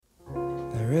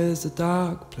There is a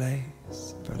dark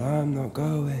place, but I'm not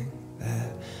going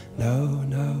there. No,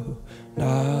 no, not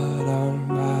on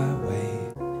my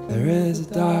way. There is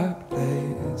a dark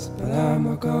place, but I'm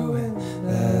not going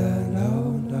there.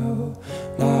 No, no,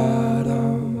 not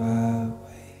on my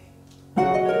way. I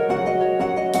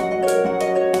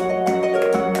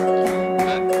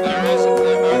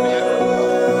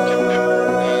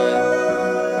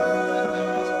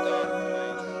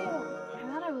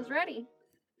thought I was ready.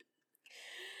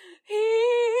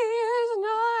 He's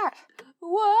not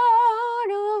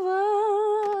one of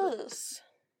us.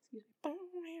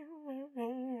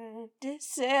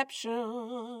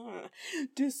 Deception,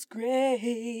 disgrace.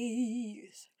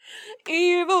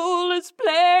 Evil is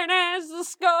plain as the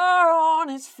scar on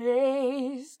his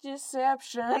face.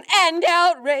 Deception and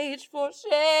outrage, for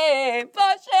shame,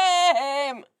 for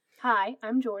shame. Hi,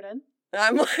 I'm Jordan.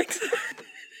 I'm like...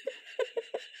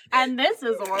 And this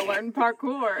is Or Learn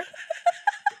Parkour.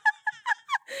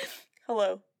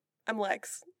 Hello, I'm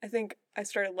Lex. I think I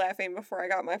started laughing before I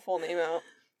got my full name out.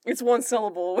 It's one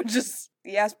syllable, which is,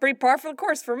 yeah, it's pretty par for the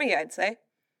course for me, I'd say.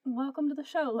 Welcome to the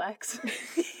show, Lex.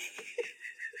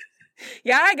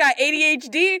 Yeah, I got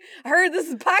ADHD. I heard this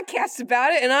is a podcast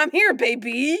about it, and I'm here,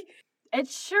 baby. It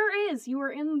sure is. You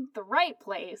were in the right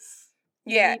place.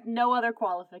 Yeah. You need no other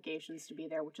qualifications to be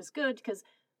there, which is good, because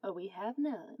we have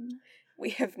none. We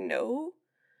have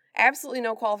absolutely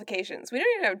no qualifications. We don't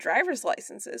even have driver's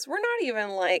licenses. We're not even,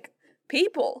 like,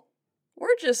 people.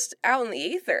 We're just out in the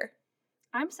ether.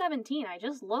 I'm 17. I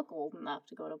just look old enough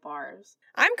to go to bars.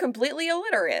 I'm completely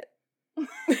illiterate.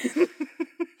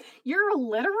 You're a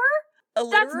litterer?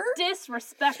 Illiterer? That's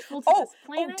disrespectful to this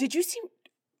planet. Oh, did you see...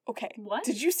 Okay. What?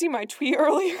 Did you see my tweet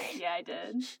earlier? Yeah, I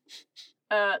did.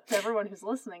 To everyone who's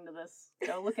listening to this,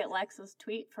 go look at Lex's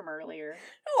tweet from earlier.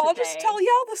 No, I'll just tell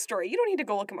y'all the story. You don't need to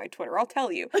go look at my Twitter. I'll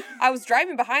tell you. I was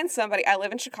driving behind somebody. I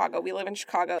live in Chicago. We live in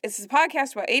Chicago. This is a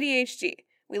podcast about ADHD.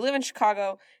 We live in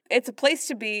Chicago. It's a place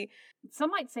to be.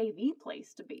 Some might say the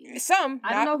place to be. I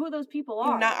don't know who those people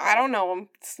are. I don't know them.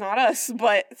 It's not us,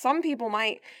 but some people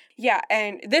might. Yeah,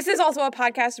 and this is also a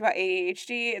podcast about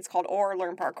ADHD. It's called Or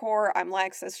Learn Parkour. I'm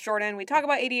Lex. That's Jordan. We talk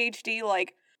about ADHD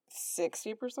like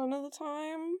 60% of the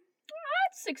time.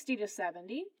 That's 60 to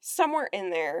 70. Somewhere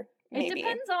in there, maybe. It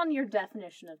depends on your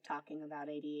definition of talking about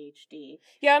ADHD.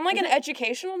 Yeah, in like an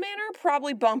educational manner,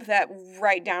 probably bump that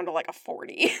right down to like a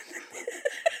 40.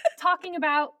 Talking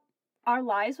about our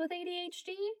lives with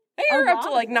ADHD? You're up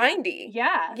to like 90.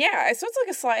 Yeah. Yeah, so it's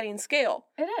like a sliding scale.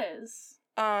 It is.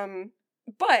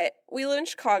 But we live in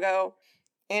Chicago,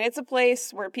 and it's a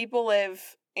place where people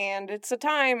live, and it's a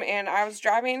time, and I was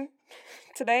driving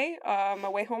today, my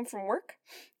way home from work,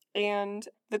 and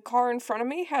the car in front of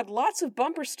me had lots of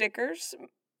bumper stickers,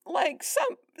 like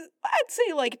I'd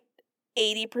say like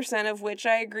 80% of which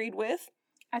I agreed with.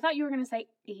 I thought you were going to say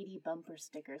 80 bumper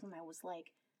stickers, and I was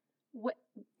like, what?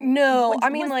 No, I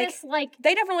mean, this,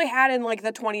 they definitely had in, like,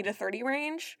 the 20 to 30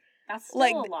 range. That's still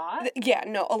a lot. Yeah,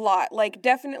 no, a lot. Like,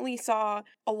 definitely saw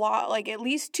a lot, like, at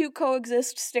least 2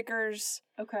 coexist stickers.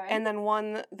 Okay. And then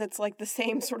one that's, like, the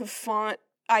same sort of font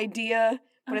idea,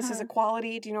 but it says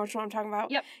equality. Do you know which one I'm talking about?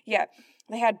 Yep. Yeah.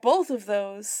 They had both of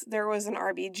those. There was an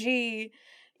RBG.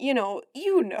 You know,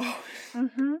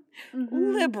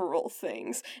 liberal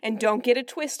things. And don't get it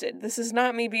twisted. This is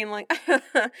not me being like,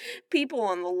 people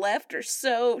on the left are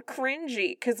so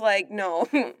cringy. Because, like, no.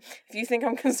 If you think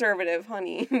I'm conservative,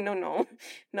 honey, no.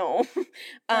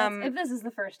 If this is the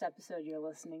first episode you're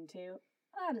listening to,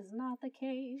 that is not the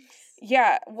case.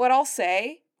 Yeah, what I'll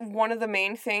say, one of the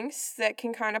main things that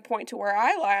can kind of point to where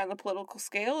I lie on the political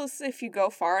scale is if you go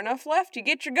far enough left, you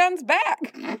get your guns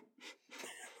back.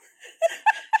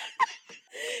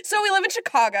 So we live in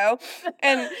Chicago,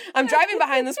 and I'm driving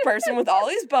behind this person with all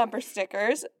these bumper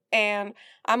stickers, and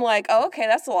I'm like, oh, okay,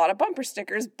 that's a lot of bumper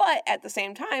stickers, but at the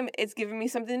same time, it's giving me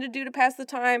something to do to pass the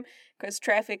time, because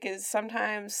traffic is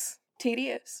sometimes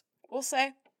tedious, we'll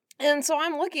say. And so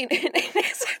I'm looking, and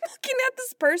as I'm looking at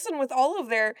this person with all of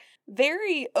their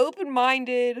very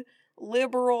open-minded,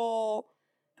 liberal...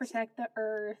 Protect the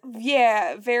earth.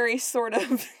 Yeah, very sort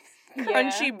of...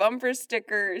 crunchy bumper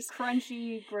stickers.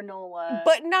 Crunchy granola.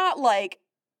 But not, like,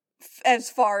 as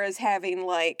far as having,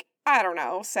 like, I don't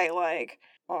know, say, like,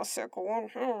 a sickle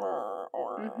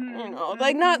or,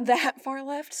 like, not that far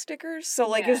left stickers. So,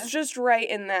 like, it's just right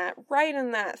in that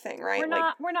thing, right?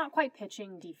 We're not quite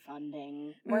pitching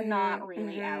defunding. We're not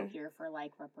really out here for,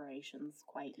 like, reparations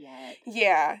quite yet.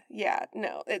 Yeah,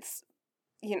 no, it's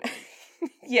you know,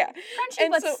 yeah. Crunchy,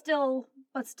 And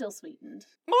but still sweetened.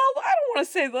 Well, I don't want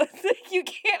to say that you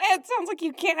can't. It sounds like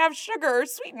you can't have sugar or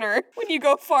sweetener when you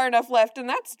go far enough left, and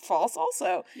that's false.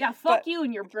 Also, Yeah, fuck you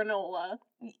and your granola.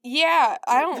 yeah,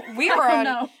 I don't. We I were don't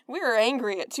know. we were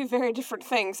angry at two very different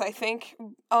things. I think.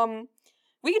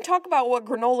 We can talk about what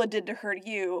granola did to hurt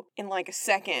you in like a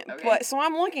second. Okay. But so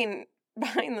I'm looking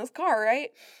behind this car, right?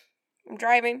 I'm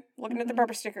driving, looking at the Mhm.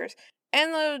 bumper stickers,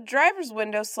 and the driver's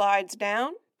window slides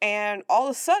down, and all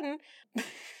of a sudden,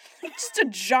 just a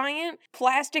giant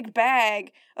plastic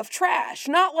bag of trash.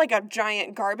 Not like a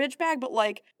giant garbage bag, but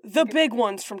like the big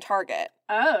ones from Target.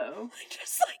 Oh.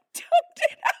 Just like dumped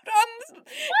it out on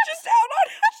just out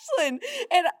on Ashland,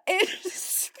 and it just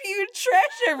spewed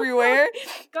trash everywhere.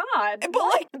 God. But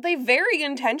like they very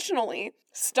intentionally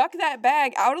stuck that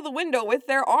bag out of the window with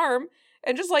their arm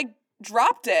and just like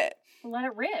dropped it. Let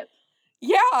it rip.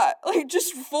 Yeah, like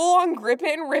just full on grip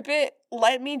it and rip it.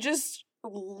 Let me just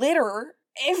litter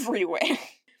everywhere.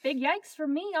 Big yikes for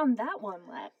me on that one,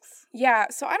 Lex. Yeah,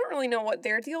 so I don't really know what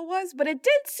their deal was, but it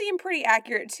did seem pretty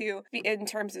accurate too, in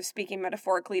terms of speaking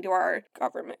metaphorically to our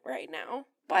government right now.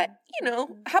 But, you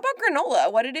know, how about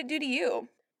granola? What did it do to you?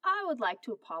 I would like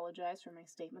to apologize for my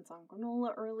statements on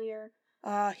granola earlier.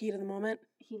 Heat of the moment.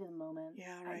 Heat of the moment.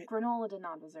 Yeah, right. Granola did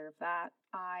not deserve that.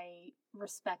 I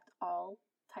respect all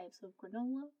types of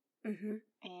granola, Mm-hmm.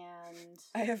 and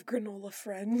I have granola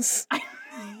friends.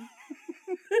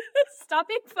 stop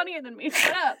being funnier than me.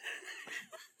 Shut up.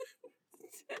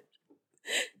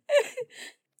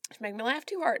 Make me laugh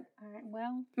too hard. All right.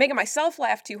 Well, Making myself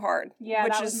laugh too hard. yeah,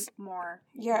 which that is was more.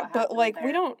 yeah, what but happened like we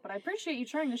there. don't. But I appreciate you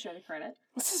trying to show the credit.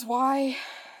 This is why.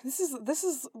 This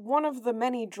is one of the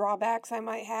many drawbacks I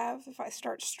might have if I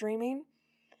start streaming.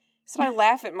 So I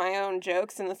laugh at my own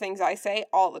jokes and the things I say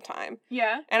all the time,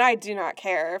 Yeah. and I do not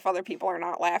care if other people are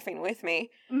not laughing with me.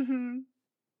 Mm-hmm.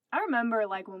 I remember,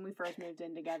 like, when we first moved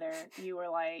in together, you were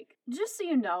like, just so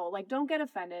you know, like, don't get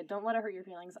offended, don't let it hurt your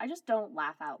feelings. I just don't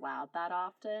laugh out loud that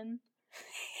often.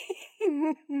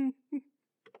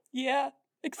 Yeah,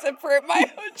 except for at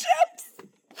my own jokes,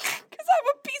 because I'm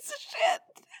a piece of shit.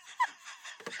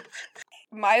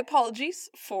 My apologies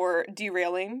for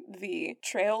derailing the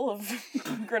trail of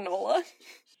granola.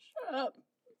 Shut up.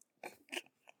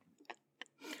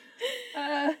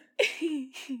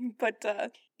 But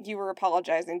you were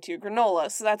apologizing to granola,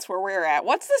 so that's where we're at.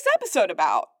 What's this episode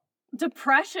about?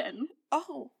 Depression.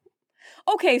 Oh.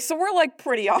 Okay, so we're like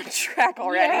pretty on track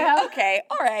already. Yeah. Okay,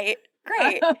 all right.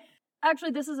 Great.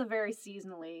 Actually, this is a very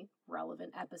seasonally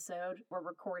relevant episode. We're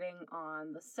recording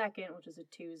on the 2nd, which is a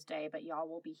Tuesday, but y'all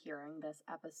will be hearing this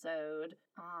episode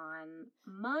on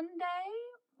Monday,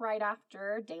 right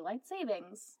after Daylight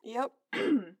Savings. Yep.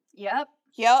 Yep.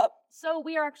 Yep. So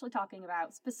we are actually talking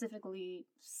about specifically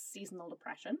seasonal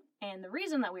depression. And the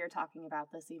reason that we are talking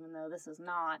about this, even though this is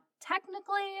not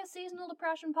technically a seasonal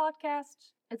depression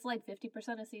podcast, it's like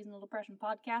 50% a seasonal depression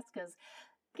podcast, because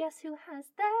guess who has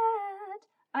that?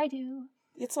 I do.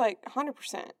 It's like 100%.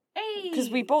 Hey! Because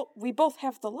we both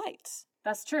have the lights.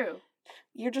 That's true.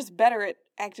 You're just better at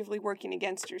actively working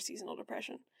against your seasonal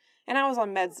depression. And I was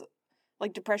on meds,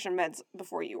 like depression meds,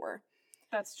 before you were.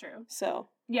 That's true. So.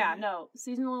 Yeah, no.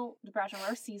 Seasonal depression,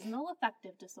 or seasonal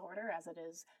affective disorder, as it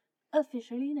is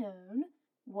officially known,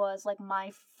 was like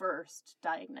my first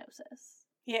diagnosis.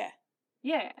 Yeah,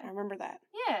 Yeah. I remember that.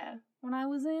 Yeah. When I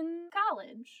was in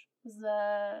college. It was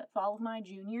the fall of my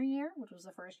junior year, which was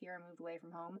the first year I moved away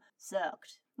from home.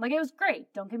 Sucked. Like, it was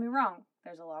great, don't get me wrong.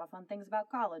 There's a lot of fun things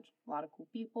about college. A lot of cool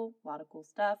people, a lot of cool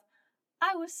stuff.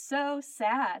 I was so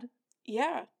sad.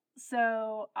 Yeah.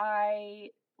 So I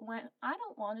went, I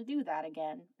don't want to do that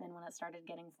again. And when it started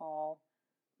getting fall,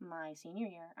 my senior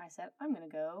year, I said, I'm going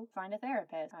to go find a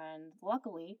therapist. And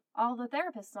luckily, all the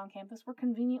therapists on campus were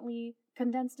conveniently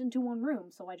condensed into one room.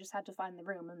 So I just had to find the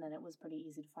room, and then it was pretty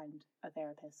easy to find a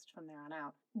therapist from there on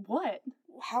out. What?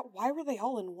 Why were they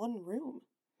all in one room?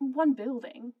 One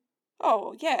building.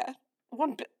 Oh, yeah.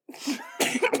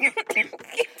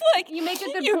 Like, You make a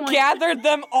good you point. gathered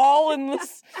them all in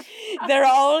this. They're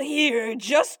all here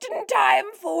just in time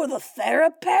for the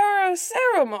Therapara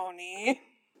ceremony.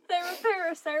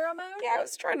 Therapy ceremony? Yeah, I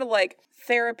was trying to like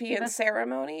therapy and That's-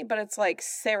 ceremony, but it's like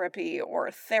therapy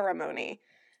or ceremony.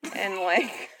 And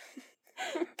like.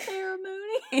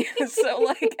 Ceremony? So,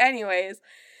 like, anyways.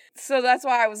 So that's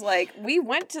why I was like, we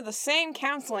went to the same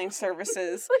counseling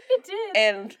services. We did.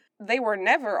 And they were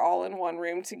never all in one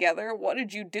room together. What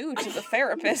did you do to the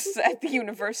therapists at the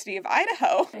University of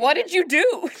Idaho? What did you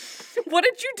do? What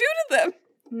did you do to them?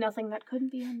 Nothing that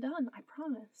couldn't be undone, I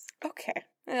promise. Okay.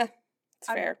 It's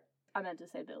I'm- fair. I meant to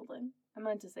say building. I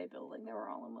meant to say building. They were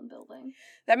all in one building.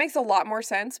 That makes a lot more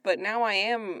sense, but now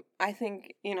I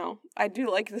think, I do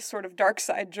like this sort of dark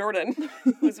side Jordan,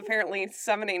 who's apparently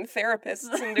summoning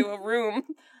therapists into a room.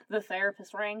 The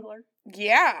therapist wrangler.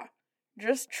 Yeah.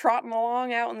 Just trotting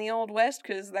along out in the Old West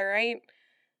because there ain't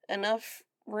enough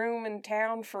room in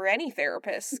town for any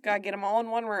therapists. Gotta get them all in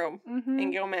one room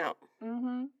and get them out.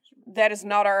 Mm-hmm. That is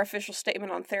not our official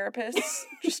statement on therapists.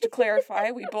 Just to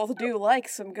clarify, we both do like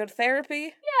some good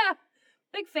therapy. Yeah.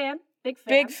 Big fan. Big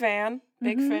fan.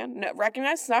 Big fan. No,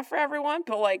 recognize it's not for everyone,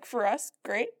 but like for us,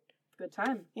 great. Good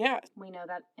time. Yeah. We know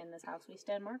that in this house we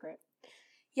stand Margaret.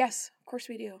 Yes, of course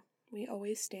we do. We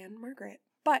always stand Margaret.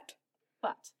 But.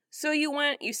 So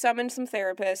you summoned some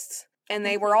therapists, and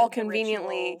they were all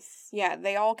conveniently,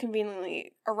 they all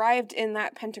conveniently arrived in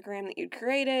that pentagram that you'd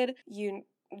created. You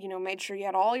made sure you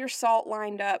had all your salt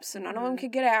lined up so none of them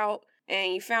could get out,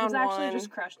 and you found one. It was actually just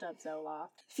crushed up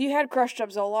Zoloft. If you had crushed up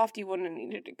Zoloft, you wouldn't have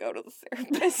needed to go to the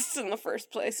therapist in the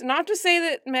first place. Not to say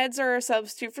that meds are a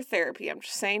substitute for therapy. I'm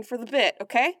just saying for the bit,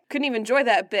 okay? Couldn't even enjoy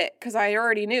that bit, because I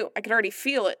already knew. I could already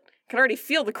feel it. Could already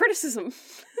feel the criticism.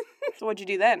 So what'd you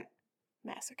do then?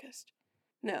 Masochist.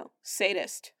 No,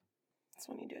 sadist. That's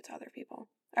when you do it to other people.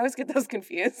 I always get those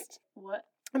confused. What?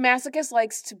 A masochist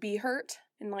likes to be hurt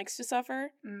and likes to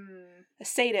suffer. A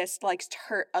sadist likes to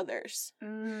hurt others.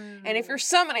 And if you're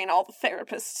summoning all the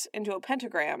therapists into a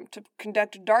pentagram to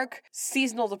conduct dark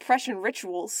seasonal depression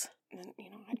rituals, then,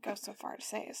 I'd go so far to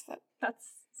say is that... That's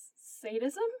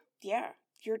sadism? Yeah.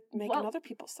 You're making other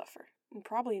people suffer and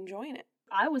probably enjoying it.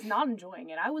 I was not enjoying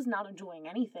it. I was not enjoying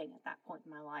anything at that point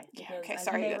in my life. Yeah, okay,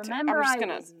 sorry. Remember, I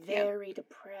was very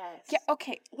depressed. Yeah,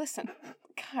 okay, listen.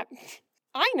 God,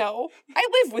 I know. I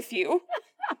live with you.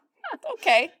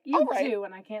 Okay, you all right. do,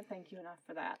 and I can't thank you enough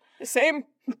for that. Same.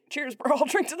 Cheers, bro. I'll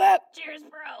drink to that. Cheers,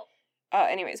 bro.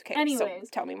 Anyways, so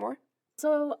tell me more.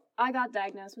 So I got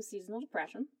diagnosed with seasonal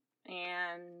depression,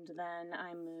 and then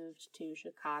I moved to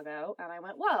Chicago, and I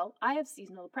went, well, I have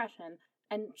seasonal depression,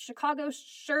 and Chicago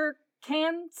sure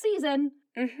can season.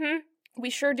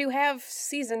 We sure do have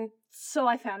season. So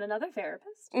I found another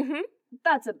therapist.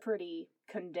 That's a pretty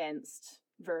condensed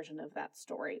version of that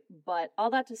story. But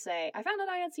all that to say, I found out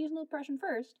I had seasonal depression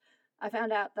first. I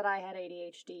found out that I had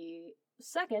ADHD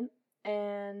second.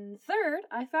 And third,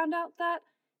 I found out that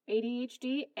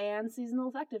ADHD and seasonal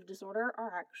affective disorder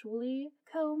are actually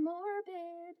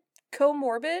comorbid.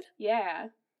 Comorbid? Yeah.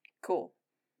 Cool.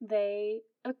 They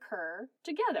occur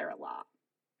together a lot.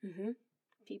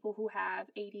 People who have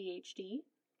ADHD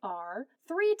are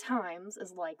 3 times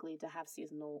as likely to have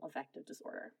seasonal affective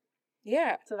disorder.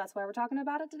 Yeah. So that's why we're talking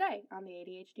about it today on the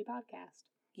ADHD podcast.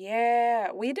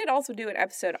 Yeah. We did also do an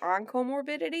episode on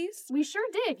comorbidities. We sure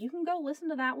did. You can go listen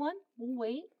to that one. We'll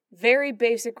wait. Very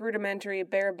basic, rudimentary,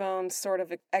 bare bones sort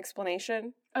of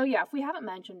explanation. Oh yeah, if we haven't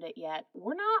mentioned it yet,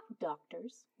 we're not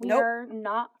doctors. We Nope. are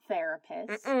not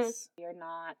therapists. We are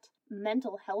not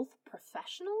mental health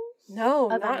professionals. No,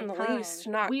 of not any in the kind. least.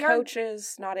 Not We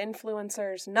coaches, not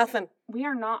influencers, nothing. We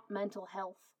are not mental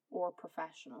health or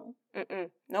professional.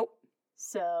 Nope.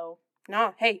 So...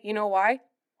 Nah, hey, you know why?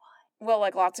 Well,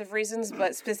 like lots of reasons,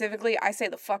 but specifically, I say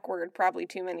the fuck word probably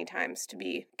too many times to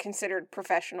be considered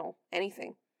professional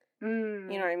anything. You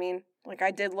know what I mean? Like,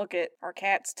 I did look at our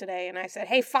cats today, and I said,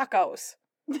 hey, fuckos!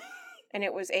 And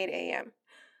it was 8 a.m.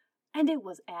 And it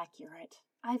was accurate.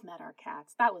 I've met our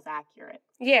cats. That was accurate.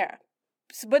 Yeah.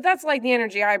 But that's, like, the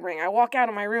energy I bring. I walk out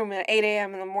of my room at 8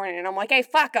 a.m. in the morning, and I'm like, hey,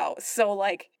 fuckos! So,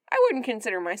 like, I wouldn't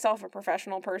consider myself a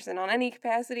professional person on any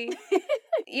capacity,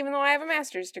 even though I have a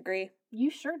master's degree. You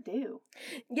sure do.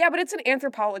 Yeah, but it's in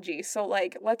anthropology, so,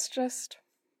 like, let's just...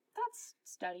 That's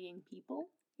studying people.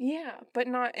 Yeah, but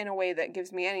not in a way that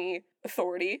gives me any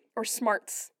authority or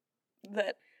smarts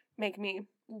that make me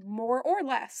more or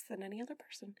less than any other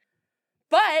person.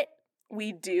 But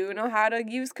we do know how to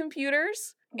use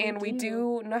computers, we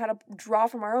do know how to draw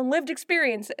from our own lived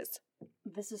experiences.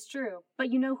 This is true.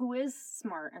 But you know who is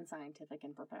smart and scientific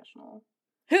and professional?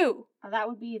 Who? That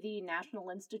would be the National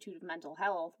Institute of Mental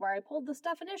Health, where I pulled this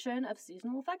definition of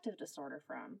seasonal affective disorder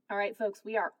from. All right, folks,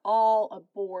 we are all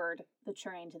aboard the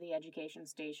train to the education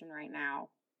station right now.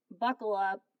 Buckle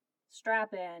up,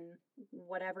 strap in,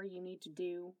 whatever you need to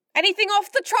do. Anything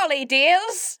off the trolley,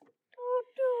 dears? Oh,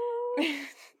 no.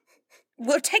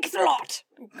 We'll take the lot.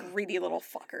 Greedy little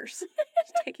fuckers.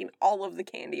 Taking all of the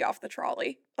candy off the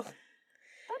trolley. Ugh.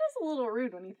 That is a little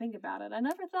rude when you think about it. I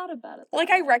never thought about it. Like,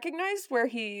 I recognized where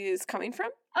he is coming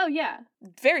from. Oh, yeah.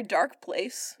 Very dark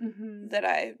place Mm-hmm. that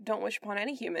I don't wish upon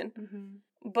any human.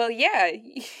 Mm-hmm. But yeah,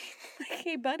 like,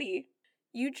 hey buddy,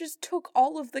 you just took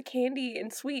all of the candy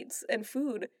and sweets and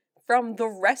food from the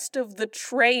rest of the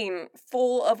train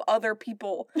full of other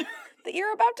people that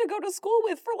you're about to go to school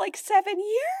with for like 7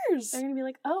 years. They're gonna be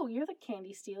like, oh, you're the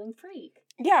candy stealing freak.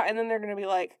 Yeah, and then they're gonna be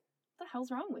like, What the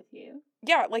hell's wrong with you?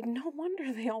 yeah, like, no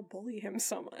wonder they all bully him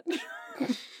so much.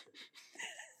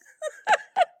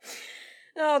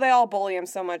 No, they all bully him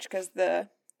so much because the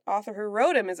author who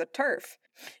wrote him is a TERF.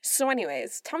 So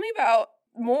anyways, tell me about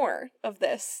more of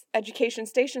this education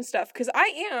station stuff, because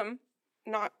I am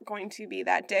not going to be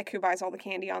that dick who buys all the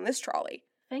candy on this trolley.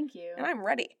 Thank you. And I'm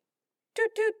ready.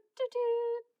 Toot toot. Toot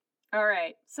toot. All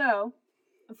right, so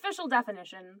official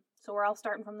definition. So we're all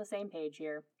starting from the same page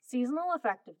here. Seasonal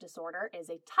affective disorder is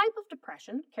a type of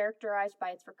depression characterized by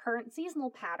its recurrent seasonal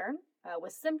pattern,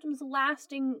 with symptoms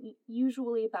lasting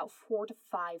usually about 4 to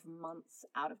 5 months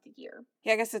out of the year.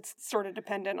 Yeah, I guess it's sort of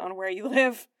dependent on where you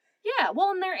live. Yeah,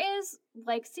 well, and there is,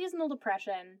 like, seasonal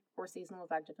depression or seasonal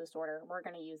affective disorder, we're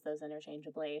going to use those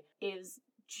interchangeably, is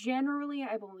generally,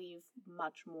 I believe,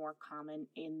 much more common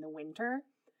in the winter.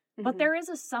 But there is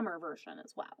a summer version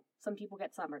as well. Some people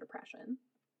get summer depression.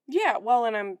 Yeah, well,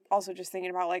 and I'm also just thinking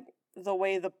about, like, the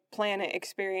way the planet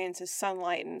experiences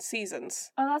sunlight and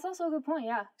seasons. Oh, that's also a good point,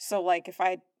 yeah. So, like, if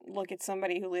I look at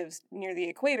somebody who lives near the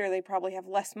equator, they probably have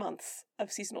less months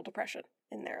of seasonal depression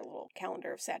in their little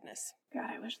calendar of sadness. God,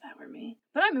 I wish that were me.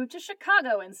 But I moved to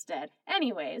Chicago instead.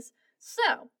 Anyways,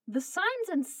 so, the signs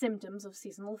and symptoms of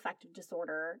seasonal affective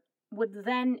disorder would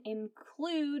then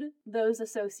include those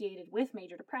associated with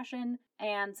major depression,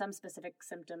 and some specific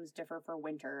symptoms differ for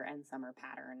winter and summer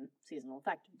pattern seasonal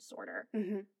affective disorder.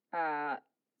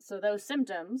 So those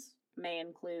symptoms may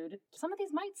include, some of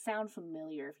these might sound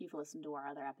familiar if you've listened to our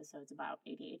other episodes about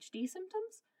ADHD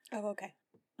symptoms. Oh, okay.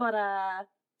 But,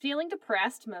 feeling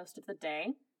depressed most of the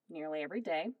day, nearly every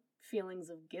day, feelings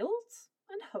of guilt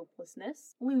and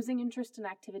hopelessness, losing interest in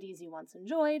activities you once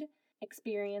enjoyed,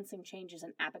 experiencing changes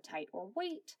in appetite or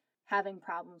weight, having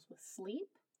problems with sleep,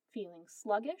 feeling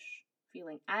sluggish,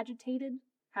 feeling agitated,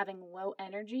 having low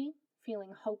energy,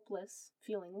 feeling hopeless,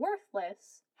 feeling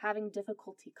worthless, having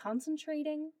difficulty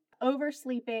concentrating,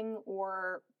 oversleeping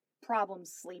or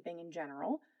problems sleeping in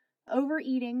general,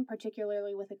 overeating,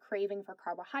 particularly with a craving for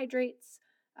carbohydrates,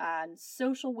 and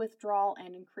social withdrawal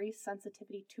and increased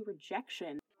sensitivity to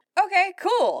rejection. Okay,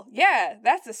 cool. Yeah,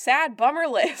 that's a sad bummer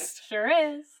list. Sure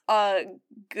is.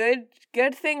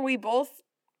 Good thing we both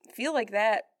feel like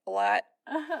that a lot.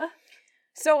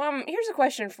 So, here's a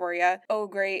question for you. Oh,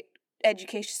 great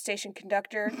education station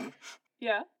conductor.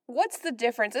 Yeah. What's the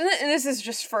difference? And this is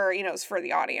just for, it's for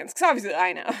the audience, because obviously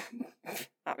I know.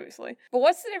 Obviously. But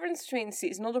what's the difference between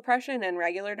seasonal depression and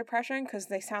regular depression? Because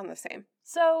they sound the same.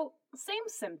 So, same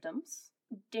symptoms,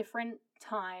 different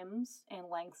times and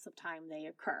lengths of time they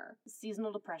occur.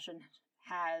 Seasonal depression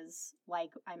has,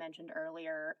 like I mentioned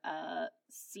earlier, a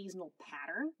seasonal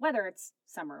pattern, whether it's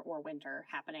summer or winter,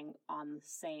 happening on the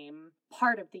same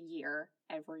part of the year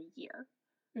every year.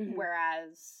 Mm-hmm.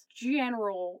 Whereas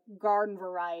general garden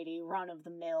variety,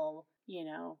 run-of-the-mill,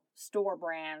 store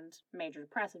brand major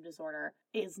depressive disorder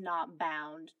is not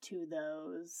bound to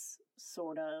those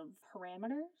sort of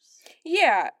parameters.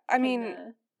 Yeah, I mean...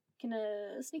 Can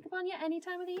sneak upon you any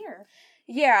time of the year.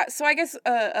 Yeah, so I guess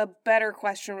a better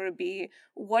question would be,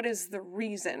 what is the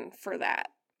reason for that?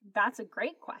 That's a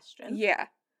great question. Yeah,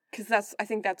 because I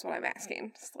think that's what I'm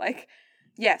asking. It's like,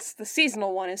 yes, the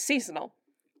seasonal one is seasonal.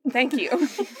 Thank you.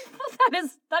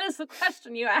 that is the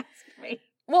question you asked me.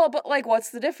 Well, but like,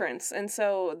 what's the difference? And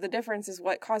so the difference is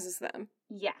what causes them.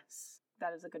 Yes,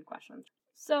 that is a good question.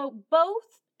 So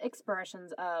both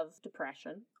expressions of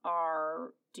depression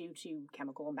are due to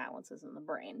chemical imbalances in the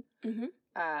brain.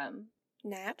 Mm-hmm.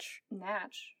 Natch,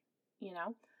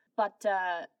 But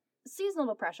seasonal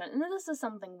depression, and this is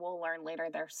something we'll learn later,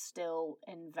 they're still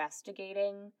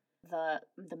investigating the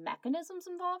mechanisms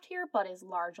involved here, but is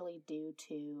largely due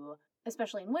to,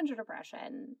 especially in winter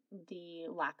depression, the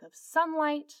lack of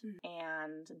sunlight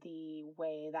and the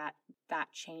way that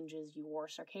changes your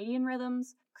circadian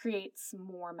rhythms, creates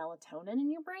more melatonin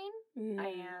in your brain,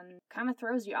 and kind of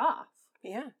throws you off.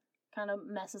 Yeah. Kind of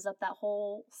messes up that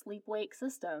whole sleep-wake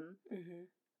system,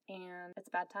 and it's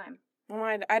a bad time.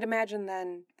 Well, I'd imagine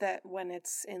then that when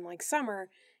it's in, like, summer,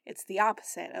 it's the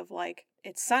opposite of, like,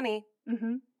 it's sunny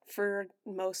for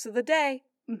most of the day.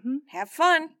 Have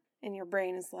fun. And your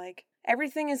brain is like,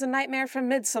 everything is a nightmare from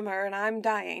Midsummer and I'm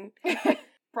dying.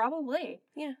 Probably.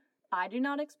 Yeah. I do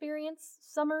not experience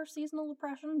summer seasonal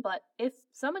depression, but if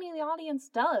somebody in the audience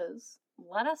does,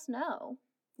 let us know.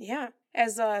 Yeah.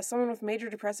 As someone with major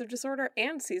depressive disorder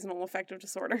and seasonal affective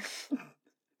disorder,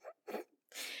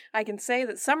 I can say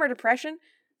that summer depression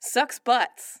sucks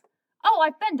butts. oh,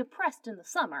 I've been depressed in the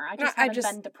summer. I just haven't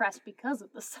been depressed because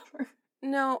of the summer.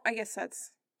 No, I guess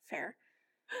that's fair.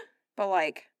 But,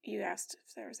 like, you asked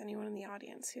if there was anyone in the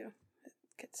audience who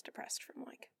gets depressed from,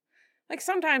 like,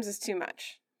 sometimes it's too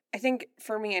much. I think,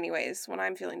 for me anyways, when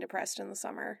I'm feeling depressed in the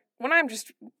summer, when I'm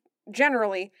just,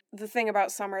 generally, the thing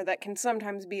about summer that can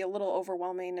sometimes be a little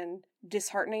overwhelming and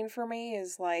disheartening for me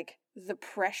is, like, the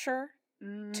pressure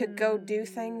to go do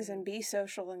things and be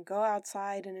social and go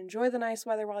outside and enjoy the nice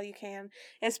weather while you can,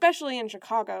 especially in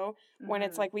Chicago when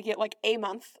it's like we get like a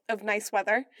month of nice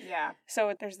weather. Yeah.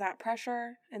 So there's that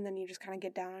pressure, and then you just kind of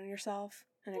get down on yourself,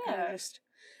 and it kind of just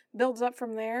builds up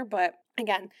from there. But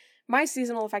again, my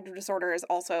seasonal affective disorder is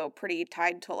also pretty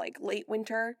tied to like late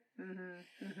winter.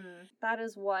 That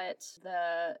is what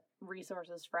the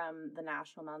resources from the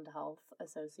National Mental Health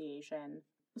Association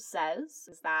says,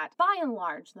 is that by and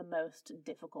large the most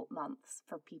difficult months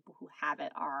for people who have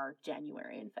it are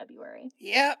January and February.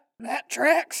 Yep, that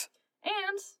tracks.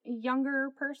 And younger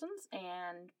persons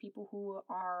and people who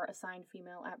are assigned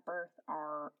female at birth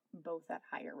are both at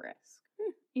higher risk.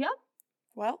 Yep.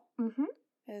 Well,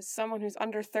 as someone who's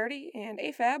under 30 and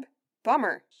AFAB,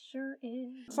 bummer. Sure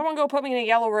is. Someone go put me in a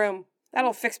yellow room.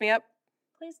 That'll fix me up.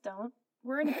 Please don't.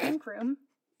 We're in a pink room.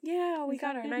 Yeah, we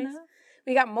got our nice... enough?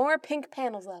 We got more pink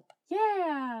panels up.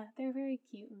 Yeah, they're very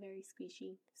cute and very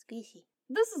squishy. Squishy.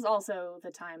 This is also the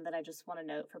time that I just want to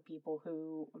note for people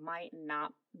who might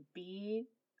not be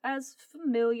as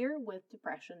familiar with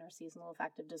depression or seasonal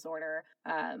affective disorder.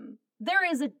 There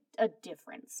is a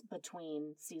difference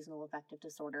between seasonal affective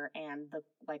disorder and the,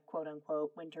 like,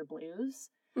 quote-unquote winter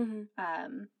blues.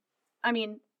 I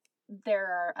mean, there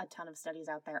are a ton of studies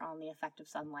out there on the effect of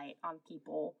sunlight on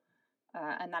people,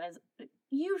 and that is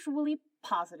usually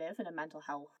positive in a mental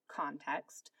health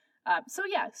context. So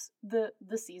yes, the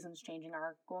seasons changing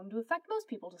are going to affect most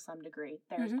people to some degree.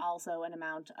 There's also an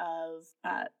amount of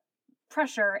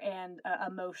pressure and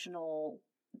emotional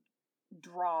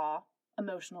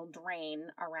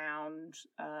drain around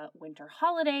winter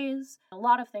holidays. A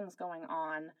lot of things going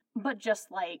on, but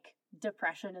just like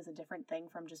depression is a different thing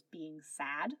from just being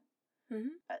sad,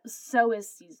 so is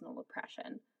seasonal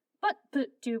depression. But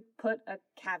to put a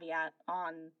caveat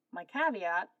on my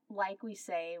caveat, like we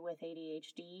say with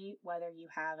ADHD, whether you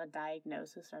have a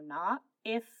diagnosis or not,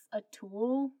 if a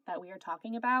tool that we are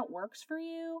talking about works for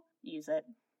you, use it.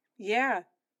 Yeah.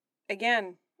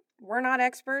 Again, we're not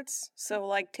experts, so,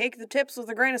 like, take the tips with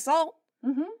a grain of salt.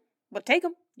 But take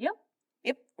them. Yep.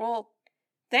 Well,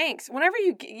 thanks. Whenever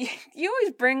you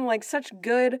always bring, like, such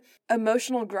good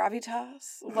emotional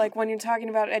gravitas, like, when you're talking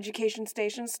about education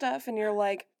station stuff, and you're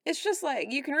like, it's just,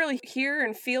 like, you can really hear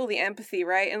and feel the empathy,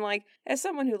 right? And, like, as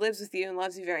someone who lives with you and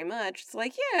loves you very much, it's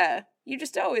like, yeah, you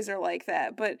just always are like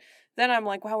that. But then I'm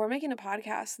like, wow, we're making a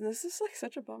podcast, and this is, like,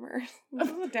 such a bummer. This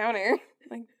is a downer.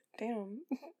 Like, damn.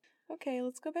 Okay,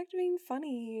 let's go back to being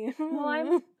funny.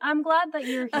 Well, I'm glad that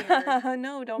you're here.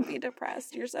 No, don't be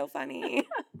depressed. You're so funny.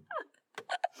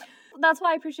 That's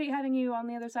why I appreciate having you on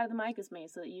the other side of the mic as me,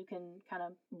 so that you can kind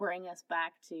of bring us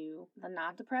back to the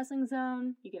not depressing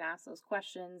zone. You can ask those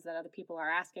questions that other people are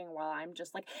asking while I'm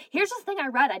just like, here's this thing I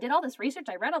read. I did all this research.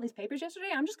 I read all these papers yesterday.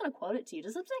 I'm just going to quote it to you.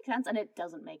 Does this make sense? And it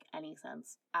doesn't make any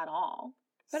sense at all.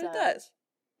 But it does.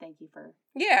 Thank you for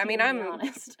being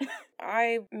honest.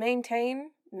 I maintain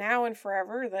now and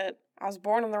forever that I was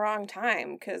born in the wrong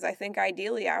time, because I think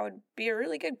ideally I would be a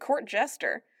really good court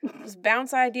jester. Just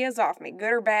bounce ideas off me,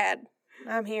 good or bad.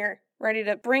 I'm here, ready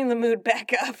to bring the mood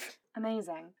back up.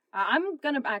 Amazing. I'm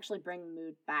going to actually bring the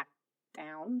mood back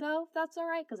down, though, if that's all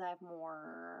right, because I have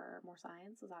more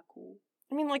science. Is that cool?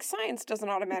 I mean, like, science doesn't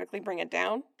automatically bring it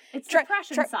down. It's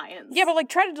depression science. Yeah, but, like,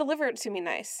 try to deliver it to me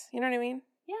nice. You know what I mean?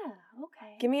 Yeah,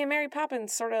 okay. Give me a Mary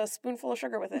Poppins sort of spoonful of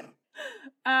sugar with it.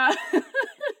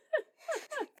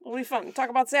 It'll be fun. Talk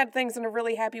about sad things in a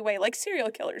really happy way, like serial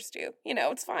killers do. You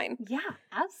know, it's fine. Yeah,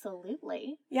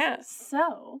 absolutely. Yeah.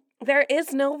 So, there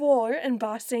is no war in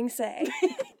Ba Sing Se.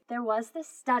 There was this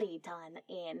study done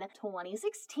in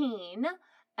 2016,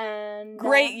 and...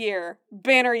 Great year.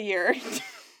 Banner year.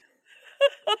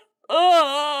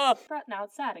 Now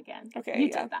it's sad again. Okay, you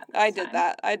yeah. did that.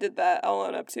 I did that. I'll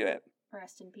own up to it.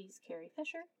 Rest in peace, Carrie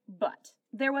Fisher. But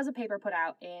there was a paper put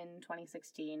out in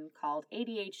 2016 called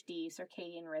ADHD,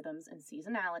 Circadian Rhythms and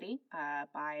Seasonality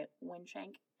by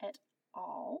Winshank et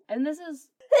al. And this is...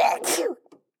 Bless you.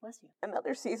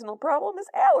 Another seasonal problem is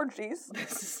allergies.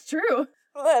 This is true.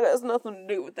 That has nothing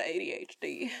to do with the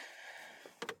ADHD.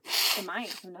 It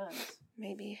might. Who knows?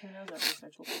 Maybe. Who knows what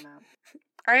research will come out.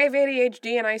 I have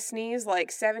ADHD and I sneeze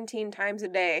like 17 times a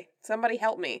day. Somebody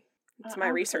help me. It's my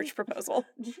research proposal.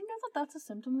 Did you know that's a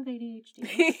symptom of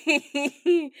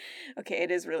ADHD. Okay,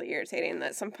 it is really irritating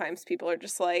that sometimes people are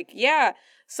just like, yeah,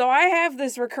 so I have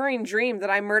this recurring dream that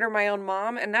I murder my own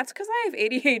mom, and that's because I have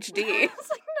ADHD. It's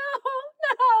like,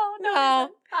 No. No.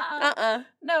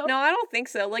 No, I don't think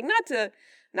so. Like, not to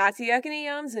yuck any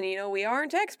yums, and we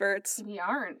aren't experts. We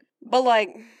aren't. But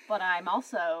like, But I'm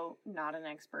also not an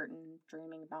expert in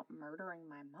dreaming about murdering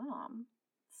my mom.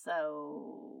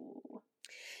 So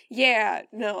yeah,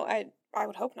 no, I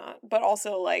would hope not. But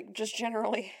also, like, just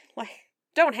generally, like,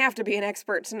 don't have to be an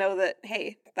expert to know that,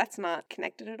 hey, that's not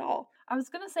connected at all. I was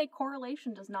going to say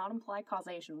correlation does not imply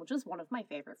causation, which is one of my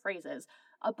favorite phrases.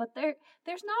 But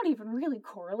there's not even really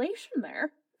correlation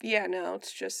there. Yeah, no,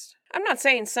 it's just, I'm not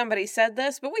saying somebody said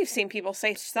this, but we've seen people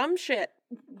say some shit.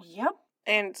 Yep.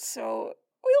 And so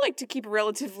we like to keep a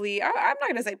relatively, I'm not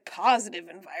going to say positive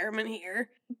environment here.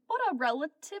 But a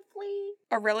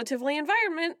relatively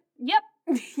environment. Yep.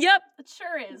 Yep. It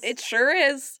sure is. It sure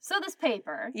is. So this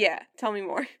paper. Yeah, tell me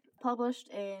more. Published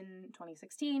in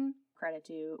 2016, credit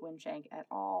to Winshank et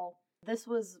al. This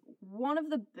was one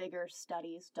of the bigger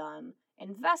studies done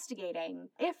investigating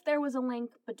if there was a link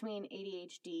between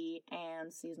ADHD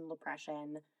and seasonal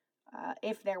depression,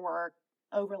 if there were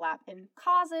overlap in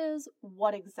causes,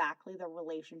 what exactly the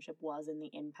relationship was and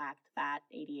the impact that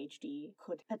ADHD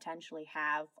could potentially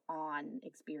have on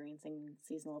experiencing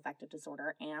seasonal affective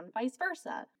disorder and vice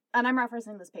versa. And I'm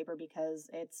referencing this paper because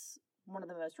it's one of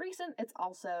the most recent. It's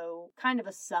also kind of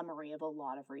a summary of a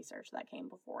lot of research that came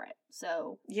before it.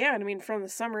 So yeah, and I mean, from the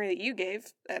summary that you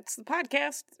gave, that's the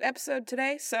podcast episode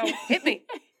today, so hit me.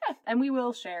 And we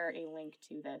will share a link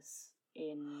to this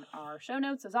in our show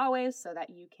notes as always so that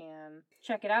you can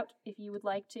check it out if you would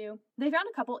like to. They found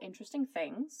a couple interesting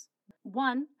things.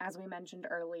 One, as we mentioned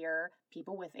earlier,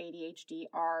 people with ADHD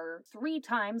are 3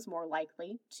 times more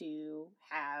likely to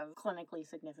have clinically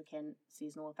significant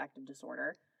seasonal affective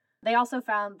disorder. They also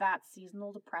found that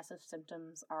seasonal depressive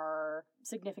symptoms are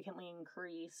significantly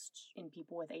increased in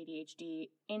people with ADHD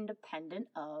independent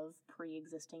of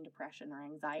pre-existing depression or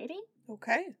anxiety.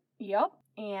 Okay. Yep.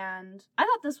 And I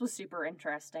thought this was super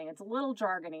interesting. It's a little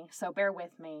jargony, so bear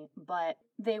with me. But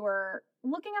they were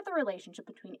looking at the relationship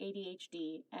between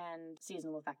ADHD and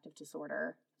seasonal affective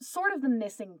disorder. Sort of the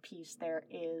missing piece there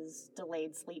is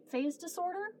delayed sleep phase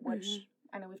disorder, which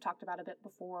I know we've talked about a bit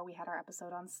before. We had our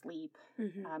episode on sleep.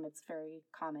 It's very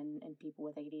common in people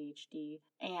with ADHD.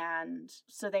 And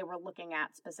so they were looking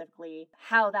at specifically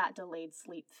how that delayed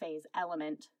sleep phase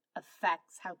element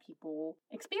affects how people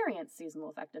experience seasonal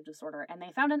affective disorder. And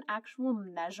they found an actual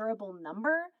measurable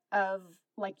number of,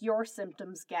 like, your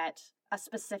symptoms get a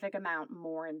specific amount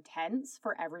more intense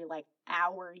for every, like,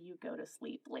 hour you go to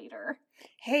sleep later.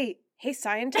 Hey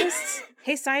scientists.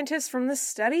 Hey scientists from this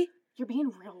study. You're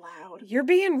being real loud. You're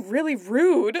being really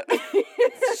rude.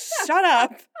 Shut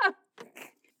up.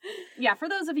 Yeah, for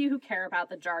those of you who care about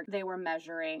the jargon, they were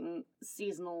measuring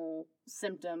seasonal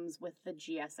symptoms with the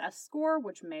GSS score,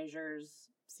 which measures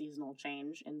seasonal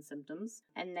change in symptoms.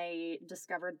 And they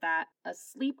discovered that a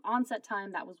sleep onset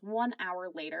time that was 1 hour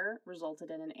later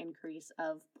resulted in an increase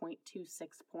of 0.26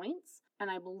 points. And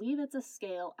I believe it's a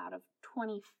scale out of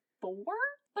 24.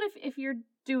 But if you're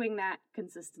doing that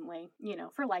consistently,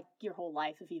 for like your whole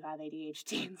life, if you have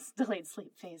ADHD and delayed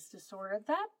sleep phase disorder,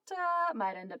 that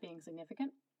might end up being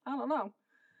significant. I don't know.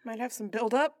 Might have some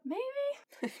build-up.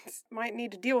 Maybe. Might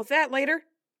need to deal with that later.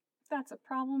 That's a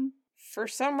problem. For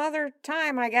some other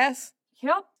time, I guess.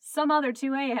 Yep. Some other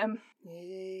 2 a.m.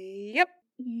 Yep.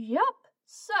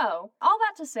 So, all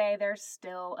that to say, there's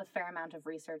still a fair amount of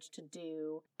research to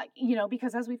do,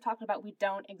 because as we've talked about, we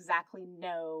don't exactly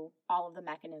know all of the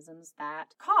mechanisms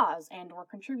that cause and or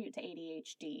contribute to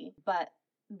ADHD, but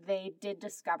they did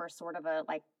discover sort of a,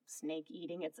 like, snake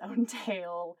eating its own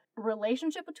tail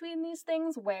relationship between these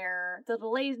things, where the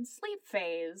delayed sleep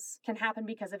phase can happen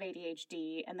because of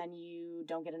ADHD, and then you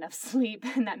don't get enough sleep,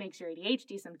 and that makes your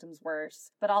ADHD symptoms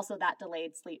worse. But also that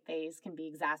delayed sleep phase can be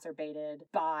exacerbated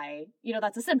by,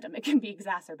 that's a symptom. It can be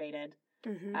exacerbated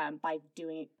by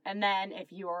doing it. And then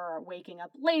if you're waking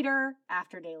up later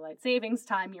after daylight savings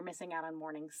time, you're missing out on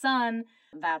morning sun.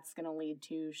 That's going to lead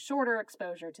to shorter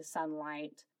exposure to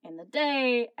sunlight in the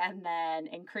day, and then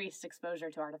increased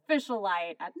exposure to artificial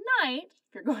light at night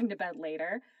if you're going to bed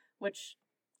later, which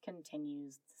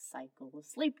continues the cycle of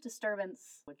sleep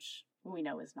disturbance, which we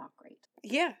know is not great.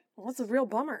 Yeah, well, that's a real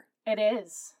bummer. It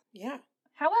is. Yeah.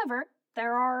 However,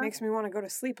 there are... Makes me want to go to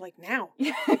sleep, like, now.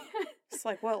 It's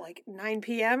like, what, like 9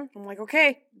 p.m.? I'm like,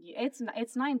 okay. It's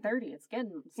 9:30. It's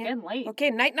getting late. Okay,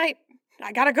 night.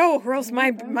 I gotta go, or else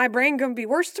my brain gonna be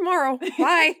worse tomorrow.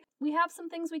 Bye. We have some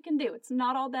things we can do. It's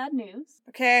not all bad news.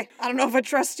 Okay, I don't know if I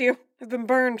trust you. I've been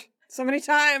burned. So many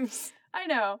times. I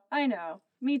know.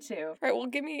 Me too. All right, well,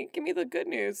 give me the good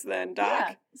news then, Doc.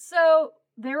 Yeah. So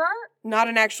there are Not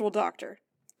an actual doctor,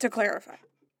 to clarify.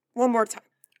 One more time.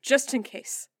 Just in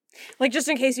case. Like, just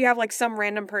in case you have, like, some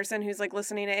random person who's, like,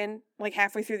 listening in, like,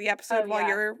 halfway through the episode while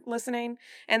you're listening,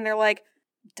 and they're like,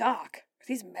 Doc, are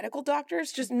these medical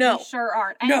doctors? Just no. They sure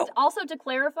aren't. And also to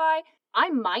clarify, I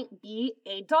might be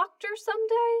a doctor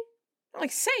someday.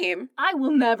 Like, same. I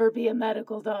will never be a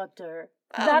medical doctor.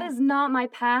 That is not my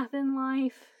path in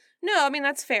life. No, I mean,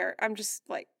 that's fair. I'm just,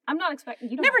 like... I'm not expecting...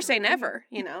 You don't never say never,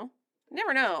 you know?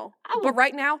 Never know. But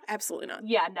right now, absolutely not.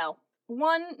 Yeah, no.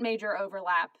 One major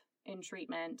overlap in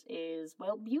treatment is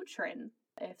Wellbutrin.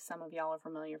 If some of y'all are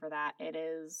familiar for that, it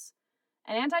is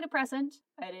an antidepressant.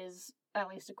 It is, at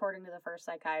least according to the first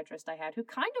psychiatrist I had, who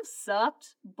kind of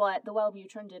sucked, but the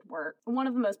Wellbutrin did work. One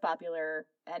of the most popular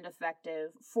and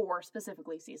effective for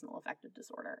specifically seasonal affective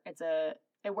disorder.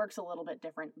 It works a little bit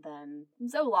different than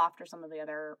Zoloft or some of the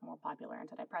other more popular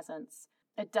antidepressants.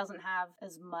 It doesn't have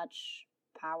as much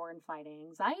power in fighting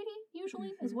anxiety,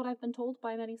 usually, is what I've been told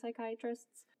by many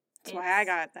psychiatrists. That's why I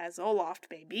got that Zoloft,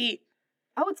 baby.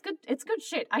 Oh, it's good. It's good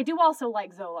shit. I do also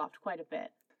like Zoloft quite a bit.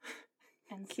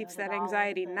 And keeps that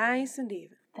anxiety nice and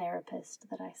even. Therapist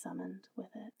that I summoned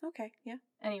with it. Okay, yeah.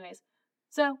 Anyways,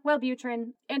 so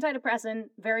Wellbutrin, antidepressant,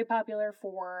 very popular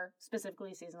for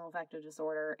specifically seasonal affective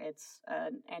disorder. It's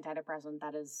an antidepressant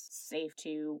that is safe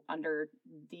to, under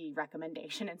the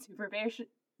recommendation and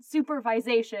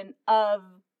supervision of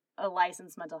a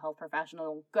licensed mental health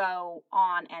professional, go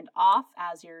on and off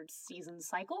as your season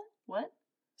cycle. What?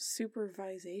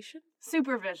 Supervision?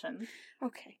 Supervision.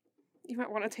 Okay. You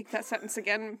might want to take that sentence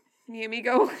again, mi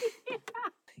amigo. Yeah.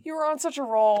 You were on such a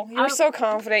roll. You were so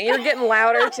confident. You were getting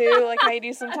louder, too, like I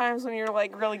do sometimes when you're,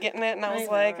 like, really getting it. And I was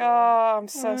like, oh, I'm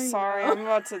so sorry. I'm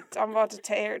about to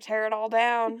tear it all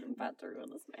down. I'm about to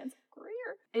ruin this man's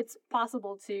career. It's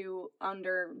possible to,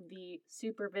 under the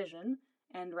supervision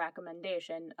and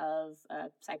recommendation of a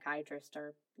psychiatrist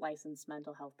or licensed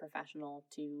mental health professional,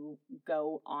 to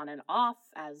go on and off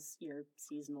as your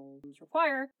seasonals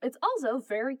require. It's also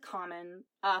very common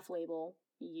off-label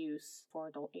use for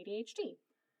adult ADHD.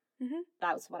 Mm-hmm.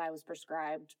 That's what I was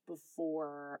prescribed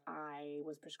before I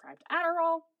was prescribed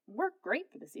Adderall. Worked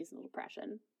great for the seasonal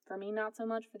depression. For me, not so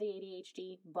much for the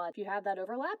ADHD, but if you have that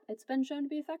overlap, it's been shown to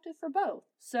be effective for both.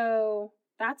 So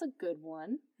that's a good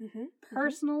one. Mm-hmm.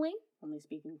 Personally, only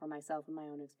speaking for myself and my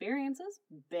own experiences,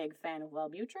 big fan of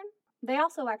Wellbutrin. They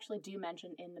also actually do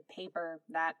mention in the paper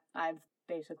that I've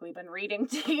basically been reading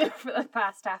to you for the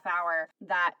past half hour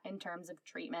that in terms of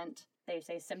treatment, they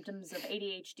say symptoms of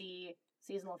ADHD,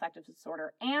 seasonal affective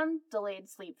disorder, and delayed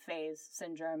sleep phase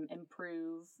syndrome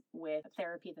improve with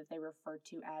therapy that they refer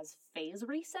to as phase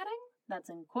resetting. That's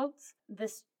in quotes.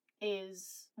 This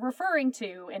is referring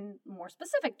to, in more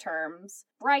specific terms,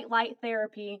 bright light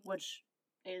therapy, which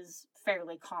is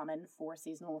fairly common for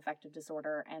seasonal affective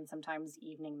disorder, and sometimes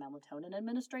evening melatonin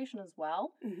administration as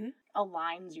well. Mm-hmm.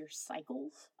 Aligns your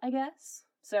cycles, I guess.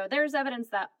 So there's evidence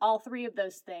that all three of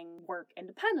those things work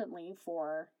independently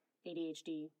for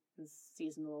ADHD and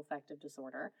seasonal affective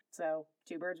disorder. So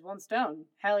 2 birds, 1 stone.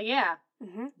 Hell yeah.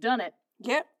 Mm-hmm. Done it.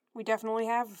 Yep. We definitely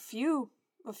have a few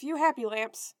happy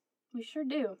lamps. We sure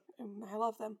do. I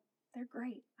love them. They're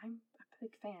great. I'm a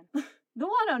big fan. The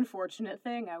one unfortunate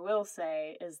thing I will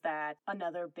say is that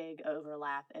another big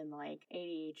overlap in like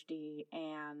ADHD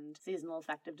and seasonal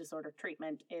affective disorder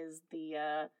treatment is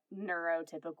the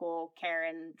neurotypical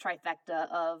Karen trifecta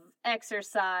of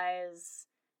exercise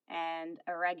and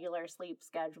a regular sleep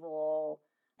schedule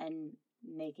and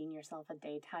making yourself a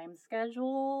daytime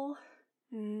schedule.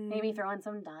 Maybe throw in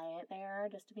some diet there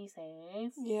just to be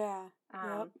safe. Yeah.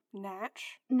 Yep.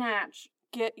 Natch.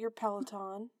 Get your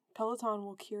Peloton. Peloton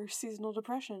will cure seasonal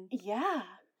depression. Yeah.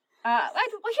 Well,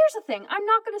 here's the thing. I'm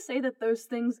not going to say that those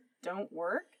things don't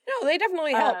work. No, they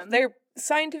definitely help. They're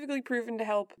scientifically proven to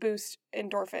help boost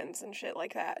endorphins and shit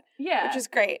like that. Yeah. Which is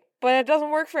great. But it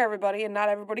doesn't work for everybody, and not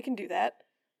everybody can do that.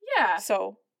 Yeah.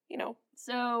 So, you know.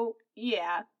 So,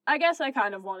 yeah. I guess I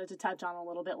kind of wanted to touch on a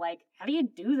little bit, like, how do you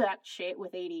do that shit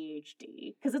with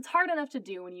ADHD? Because it's hard enough to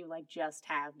do when you, like, just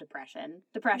have depression.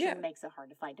 Depression makes it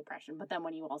hard to fight depression, but then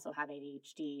when you also have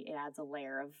ADHD, it adds a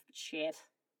layer of shit.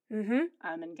 Mm-hmm.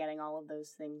 And getting all of those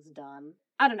things done.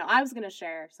 I don't know. I was going to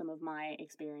share some of my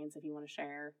experience if you want to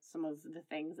share some of the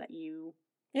things that you...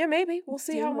 Yeah, maybe. We'll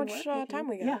see how much time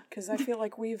we got. Because I feel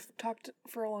like we've talked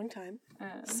for a long time.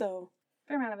 So...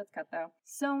 Fair amount of it's cut, though.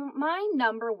 So my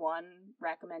number one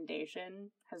recommendation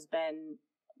has been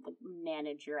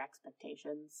manage your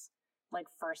expectations. like,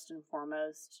 first and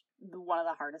foremost, one of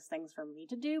the hardest things for me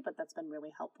to do, but that's been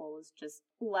really helpful, is just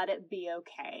let it be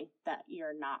okay that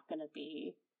you're not going to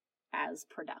be as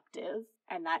productive,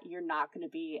 and that you're not going to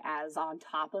be as on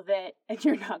top of it, and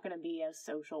you're not going to be as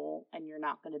social, and you're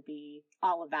not going to be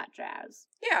all of that jazz.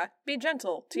 Yeah, be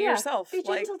gentle to yourself. Be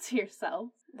gentle to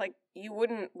yourself. Like, you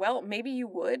wouldn't, well, maybe you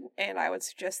would, and I would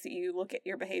suggest that you look at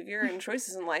your behavior and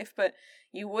choices in life, but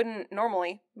you wouldn't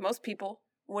normally, most people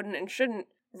wouldn't and shouldn't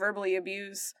verbally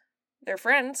abuse their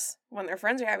friends when their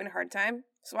friends are having a hard time.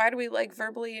 So why do we, like,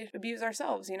 verbally abuse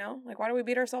ourselves, you know? Like, why do we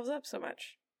beat ourselves up so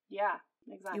much? Yeah,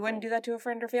 exactly. You wouldn't do that to a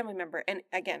friend or family member. And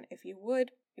again, if you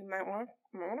would, you might want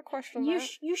to question that.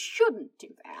 You shouldn't do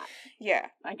that. Yeah.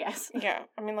 I guess. Yeah.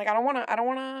 I mean, like, I don't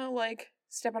want to, like,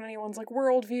 step on anyone's, like,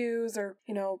 worldviews or,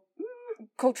 you know,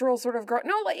 cultural sort of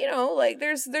no, like, you know, like,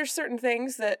 there's certain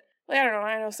things that, like, I don't know,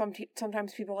 I know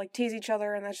sometimes people, like, tease each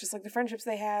other, and that's just, like, the friendships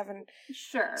they have, and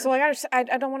sure. so, like, I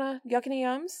don't want to yuck any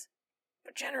yums,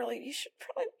 but generally, you should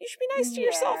be nice to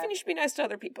yourself, and you should be nice to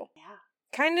other people. Yeah.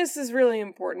 Kindness is really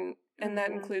important, and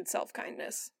that includes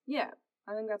self-kindness. Yeah.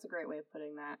 I think that's a great way of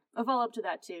putting that. A follow-up to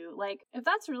that, too. Like, if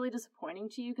that's really disappointing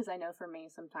to you, because I know for me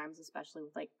sometimes, especially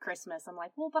with, like, Christmas, I'm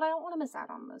like, well, but I don't want to miss out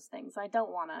on those things. I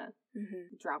don't want to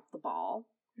drop the ball.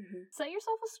 Set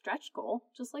yourself a stretch goal.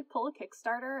 Just, like, pull a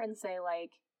Kickstarter and say,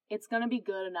 like, it's gonna be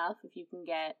good enough if you can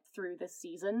get through this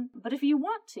season. But if you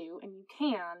want to, and you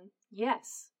can,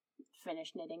 yes,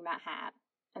 finish knitting that hat.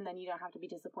 And then you don't have to be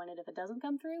disappointed if it doesn't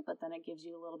come through, but then it gives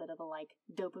you a little bit of a, like,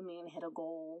 dopamine, hit a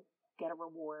goal, get a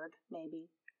reward, maybe.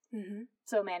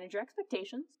 So manage your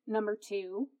expectations. Number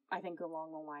 2, I think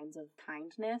along the lines of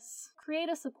kindness, create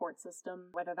a support system,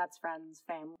 whether that's friends,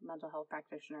 family, mental health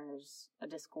practitioners, a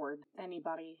Discord,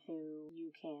 anybody who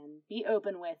you can be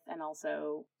open with and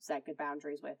also set good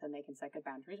boundaries with, and they can set good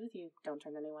boundaries with you. Don't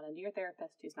turn anyone into your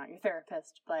therapist who's not your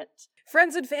therapist, but...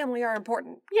 Friends and family are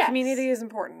important. Yes. Community is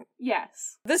important.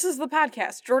 Yes. This is the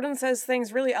podcast. Jordan says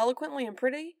things really eloquently and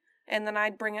pretty, and then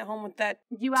I'd bring it home with that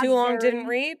too long didn't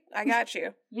read. I got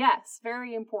you. Yes,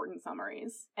 very important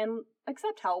summaries. And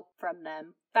accept help from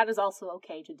them. That is also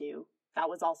okay to do. That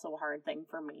was also a hard thing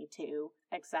for me to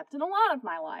accept in a lot of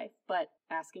my life. But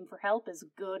asking for help is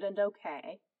good and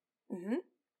okay.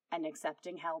 And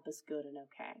accepting help is good and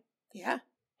okay. Yeah.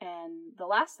 And the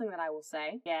last thing that I will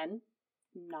say, again,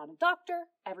 I'm not a doctor.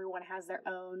 Everyone has their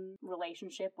own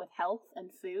relationship with health and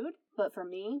food. But for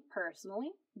me, personally,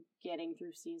 getting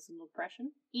through seasonal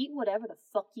depression, eat whatever the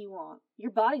fuck you want.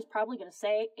 Your body's probably going to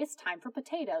say, it's time for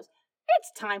potatoes.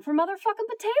 It's time for motherfucking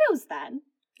potatoes then.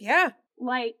 Yeah.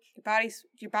 Like...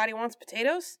 Your body wants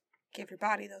potatoes? Give your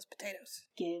body those potatoes.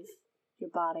 Give your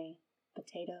body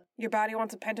potatoes. Your body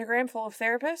wants a pentagram full of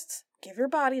therapists? Give your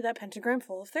body that pentagram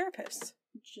full of therapists.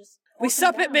 We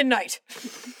sup at midnight.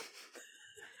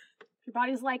 Your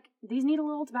body's like, these need a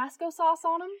little Tabasco sauce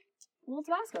on them. A little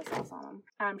Tabasco sauce on them.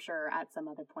 I'm sure at some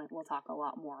other point we'll talk a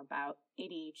lot more about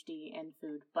ADHD and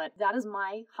food, but that is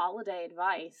my holiday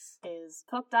advice, is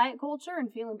fuck diet culture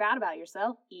and feeling bad about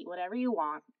yourself. Eat whatever you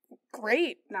want.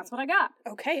 Great. And that's what I got.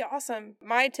 Okay, awesome.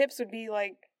 My tips would be,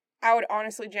 like, I would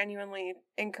honestly genuinely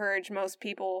encourage most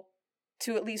people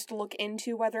to at least look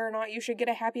into whether or not you should get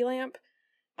a happy lamp.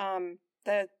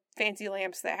 The fancy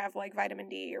lamps that have, like, vitamin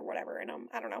D or whatever in them.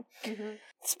 I don't know.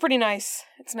 It's pretty nice.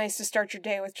 It's nice to start your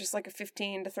day with just, like, a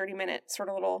 15 to 30 minute sort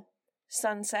of little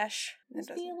sun sesh.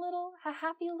 Just be a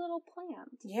happy little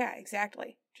plant. Yeah,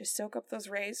 exactly. Just soak up those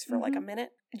rays for, like, a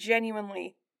minute.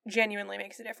 Genuinely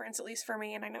makes a difference, at least for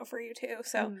me, and I know for you too.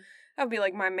 So that would be,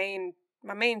 like, my main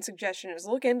suggestion is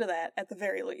look into that at the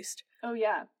very least. Oh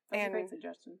yeah, that's a great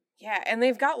suggestion. Yeah, and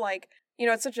they've got, like, you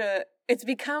know, it's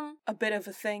become a bit of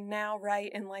a thing now,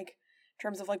 right? In, like,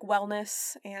 terms of, like,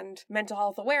 wellness and mental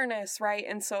health awareness, right?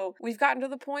 And so we've gotten to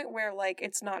the point where, like,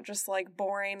 it's not just, like,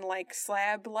 boring, like,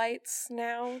 slab lights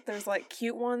now. There's, like,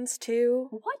 cute ones too.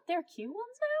 What? They're cute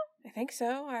ones now? I think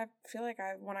so. I feel like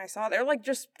when I saw, they're, like,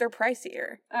 they're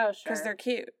pricier. Oh, sure. Because they're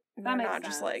cute. That makes not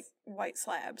sense. Just, like, white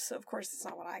slabs. So, of course, it's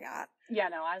not what I got. Yeah,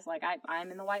 no, I was like, I'm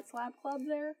in the white slab club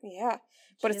there. Yeah.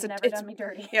 But it's never done me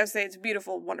dirty. Yeah, I would say it's a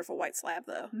beautiful, wonderful white slab,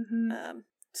 though.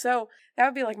 So that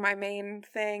would be, like, my main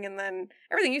thing. And then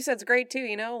everything you said's great, too,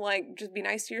 you know? Like, just be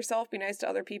nice to yourself, be nice to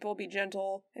other people, be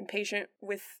gentle and patient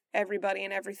with everybody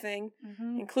and everything,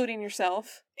 including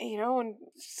yourself. You know, and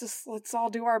just let's all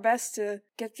do our best to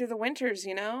get through the winters,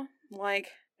 you know? Like,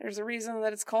 there's a reason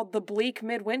that it's called the bleak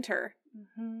midwinter.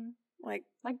 Like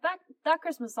that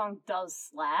Christmas song does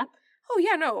slap. Oh,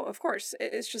 yeah, no, of course.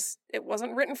 It's just, it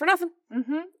wasn't written for nothing.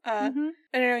 And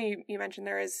I know you mentioned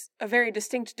there is a very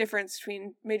distinct difference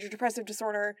between major depressive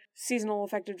disorder, seasonal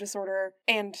affective disorder,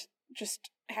 and just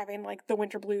having like the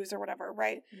winter blues or whatever,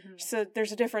 right? Mhm. So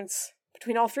there's a difference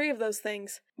between all three of those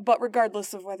things. But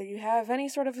regardless of whether you have any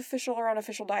sort of official or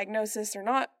unofficial diagnosis or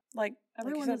not, like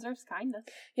Everyone you said, deserves kindness.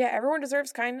 yeah, everyone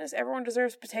deserves kindness. Everyone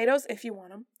deserves potatoes if you want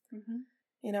them. Mm-hmm.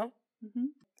 You know, Mm-hmm.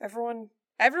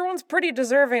 everyone's pretty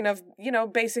deserving of, you know,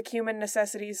 basic human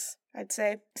necessities, I'd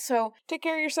say. So take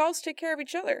care of yourselves, take care of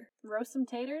each other. Roast some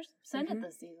taters. Send Mhm. it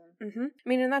this season. Mm-hmm. I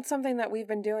mean, and that's something that we've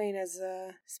been doing as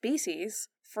a species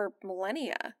for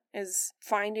millennia, is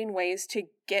finding ways to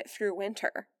get through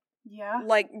winter. Yeah.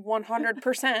 Like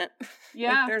 100%.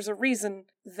 Yeah. Like, there's a reason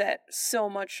that so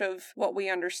much of what we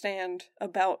understand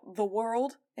about the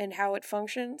world and how it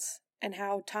functions and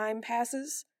how time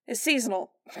passes is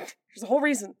seasonal. There's a whole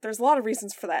reason. There's a lot of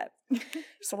reasons for that.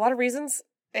 There's a lot of reasons,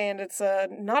 and it's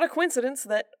not a coincidence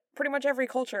that pretty much every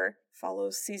culture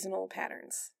follows seasonal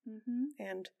patterns. Mm-hmm.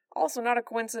 And also not a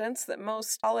coincidence that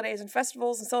most holidays and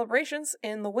festivals and celebrations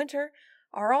in the winter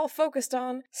are all focused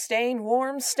on staying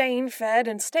warm, staying fed,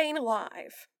 and staying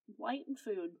alive. Light and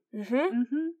food. Mm-hmm.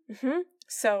 Mm-hmm. Mm-hmm.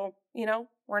 So, you know,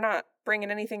 we're not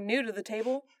bringing anything new to the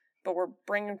table, but we're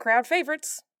bringing crowd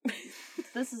favorites.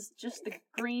 This is just the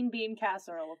green bean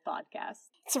casserole of podcasts.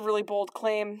 It's a really bold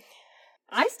claim.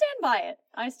 I stand by it.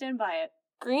 I stand by it.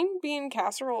 Green bean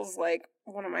casserole is like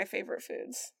one of my favorite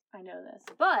foods. I know this.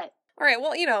 But All right,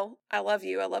 well, you know, I love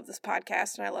you. I love this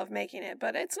podcast and I love making it,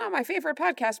 but it's not my favorite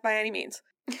podcast by any means.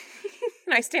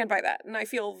 And I stand by that, and I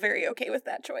feel very okay with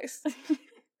that choice.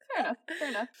 fair enough. Fair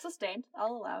enough. Sustained.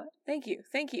 I'll allow it. Thank you.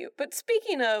 Thank you. But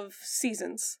speaking of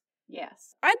seasons,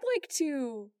 Yes. I'd like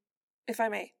to, if I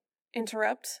may,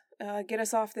 interrupt, get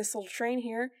us off this little train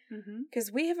here, Mm-hmm.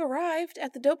 because we have arrived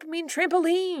at the Dopamine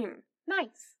Trampoline.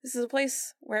 Nice. This is a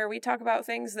place where we talk about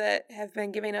things that have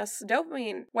been giving us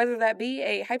dopamine, whether that be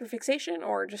a hyperfixation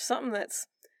or just something that's,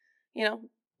 you know,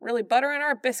 really buttering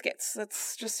our biscuits.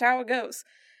 That's just how it goes.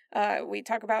 We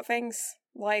talk about things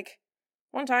like,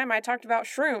 one time I talked about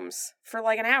shrooms for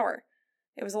like an hour.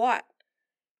 It was a lot.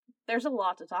 There's a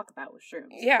lot to talk about with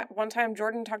shrooms. Yeah, one time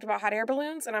Jordan talked about hot air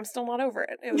balloons, and I'm still not over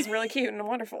it. It was really cute and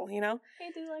wonderful, you know?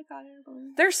 I do like hot air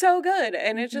balloons. They're so good,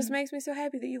 and it just Mhm. makes me so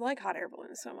happy that you like hot air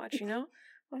balloons so much, you know?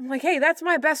 I'm like, hey, that's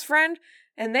my best friend,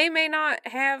 and they may not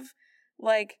have,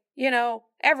 like, you know,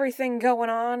 everything going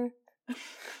on.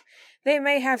 They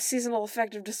may have seasonal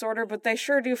affective disorder, but they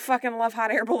sure do fucking love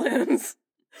hot air balloons.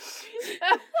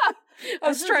 I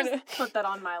was should trying just to put that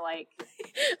on my I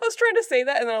was trying to say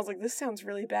that, and then I was like, this sounds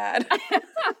really bad.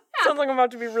 Sounds like I'm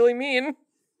about to be really mean.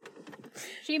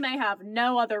 She may have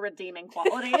no other redeeming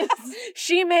qualities.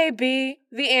 She may be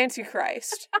the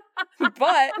Antichrist,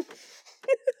 but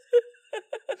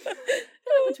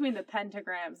Between the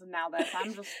pentagrams and now this,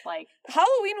 I'm just like,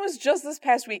 Halloween was just this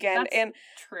past weekend, That's and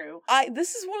true.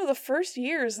 this is one of the first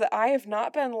years that I have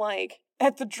not been like,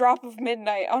 at the drop of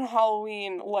midnight on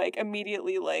Halloween, like,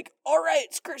 immediately like, all right,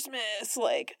 it's Christmas.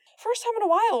 Like, first time in a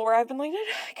while where I've been like,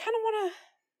 I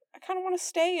kind of want to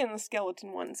stay in the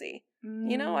skeleton onesie.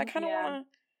 You know, I kind of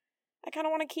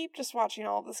want to keep just watching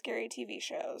all the scary TV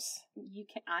shows. You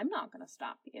can. I'm not gonna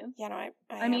stop you. Yeah, no,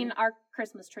 I mean, our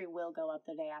Christmas tree will go up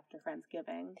the day after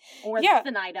Friendsgiving, or Yeah. the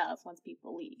night of, once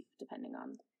people leave, depending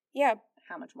on yeah,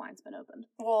 how much wine's been opened.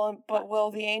 well, but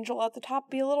will the angel at the top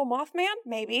be a little Mothman?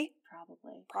 Maybe.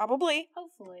 Probably. Probably.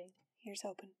 Hopefully. Here's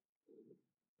hoping.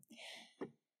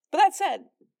 But that said,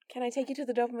 can I take you to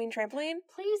the dopamine trampoline?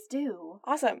 Please do.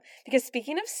 Awesome. Because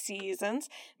speaking of seasons,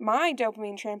 my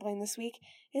dopamine trampoline this week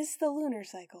is the lunar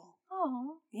cycle.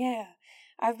 Oh. Yeah.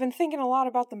 I've been thinking a lot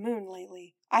about the moon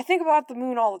lately. I think about the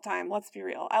moon all the time, let's be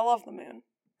real. I love the moon.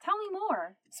 Tell me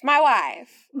more. It's my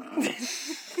wife.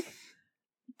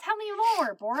 Tell me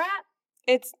more, Borat.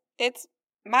 It's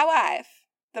my wife.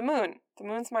 The moon. The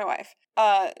moon's my wife.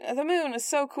 The moon is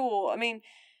so cool. I mean,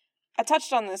 I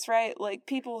touched on this, right? Like,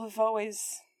 people have always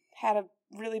had a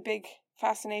really big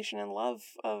fascination and love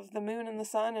of the moon and the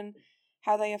sun and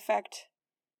how they affect,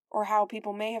 or how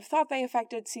people may have thought they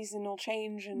affected seasonal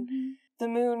change. And the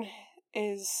moon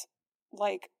is,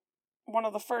 like, one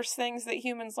of the first things that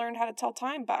humans learned how to tell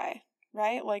time by,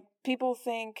 right? Like, people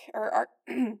think, or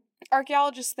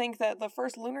archaeologists think that the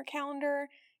first lunar calendar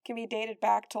can be dated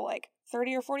back to, like,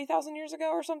 30 or 40,000 years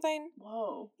ago or something.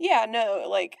 Whoa. Yeah, no,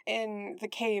 like, in the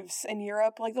caves in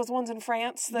Europe, like those ones in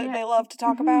France that Yeah. they love to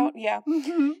talk about. Yeah,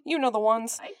 you know the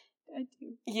ones. I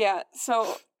do. Yeah,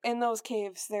 so in those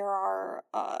caves there are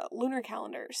lunar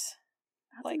calendars.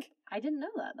 I didn't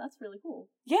know that. That's really cool.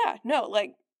 Yeah, no,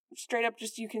 like, straight up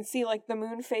just you can see, like, the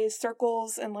moon phase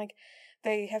circles, and, like,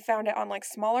 they have found it on, like,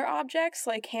 smaller objects,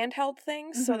 like handheld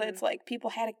things, so that it's like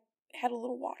people had a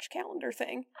little watch calendar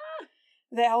thing.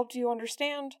 that helped you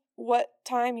understand what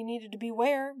time you needed to be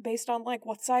where based on, like,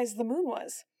 what size the moon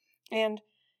was. And,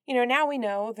 you know, now we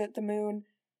know that the moon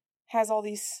has all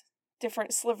these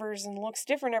different slivers and looks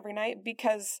different every night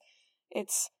because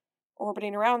it's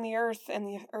orbiting around the Earth, and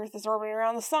the Earth is orbiting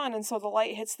around the sun, and so the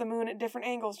light hits the moon at different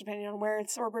angles depending on where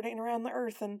it's orbiting around the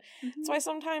Earth, and that's why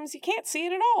sometimes you can't see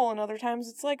it at all, and other times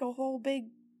it's like a whole big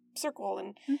circle,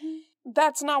 and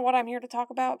that's not what I'm here to talk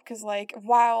about, because, like,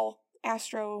 while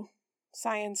astro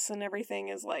science and everything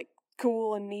is, like,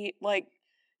 cool and neat, like,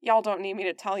 y'all don't need me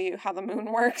to tell you how the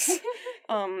moon works.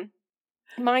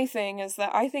 My thing is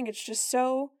that I think it's just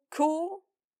so cool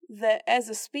that as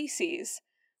a species,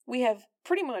 we have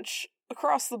pretty much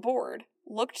across the board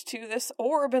looked to this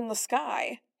orb in the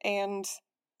sky, and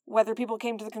whether people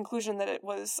came to the conclusion that it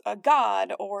was a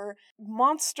god or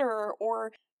monster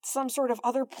or some sort of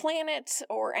other planet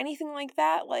or anything like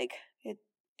that, like,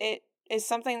 it is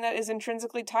something that is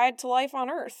intrinsically tied to life on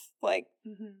Earth. Like,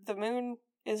 the moon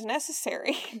is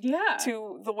necessary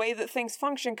to the way that things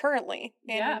function currently.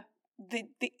 And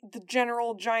the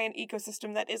general giant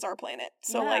ecosystem that is our planet.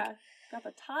 So, like, got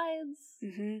the tides,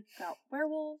 got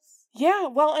werewolves. Yeah,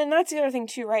 well, and that's the other thing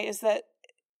too, right, is that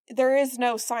there is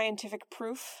no scientific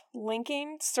proof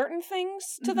linking certain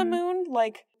things to the moon,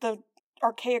 like the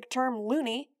archaic term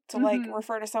loony, to, like,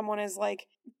 refer to someone as, like,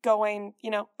 going, you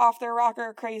know, off their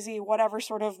rocker, crazy, whatever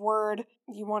sort of word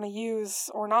you want to use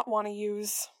or not want to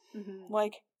use.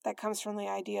 Like, that comes from the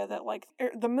idea that, like,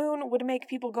 the moon would make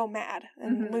people go mad,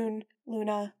 and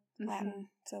luna, Latin,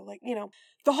 so, like, you know,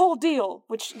 the whole deal,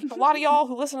 which a lot of y'all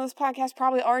who listen to this podcast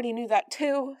probably already knew that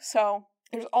too, so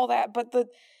there's all that, but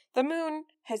the moon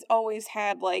has always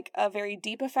had, like, a very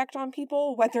deep effect on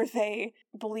people, whether they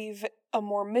believe a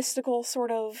more mystical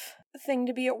sort of thing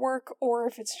to be at work, or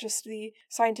if it's just the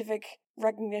scientific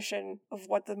recognition of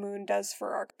what the moon does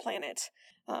for our planet.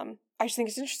 I just think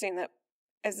it's interesting that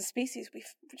as a species, we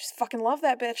just fucking love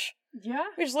that bitch. Yeah.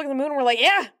 We just look at the moon and we're like,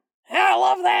 yeah, I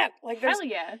love that. Like, there's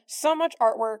Hell so much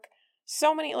artwork,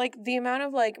 so many, like, the amount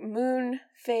of, like, moon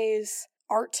phase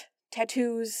art,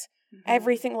 tattoos,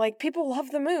 everything. Like, people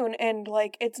love the moon, and,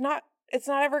 like, it's not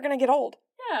ever gonna get old.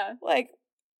 Yeah. Like,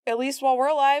 at least while we're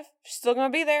alive, she's still gonna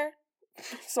be there.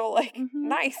 So, like,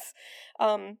 nice.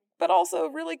 But also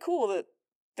really cool that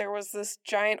there was this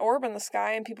giant orb in the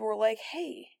sky, and people were like,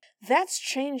 hey, that's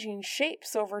changing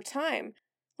shapes over time.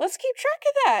 Let's keep track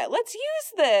of that. Let's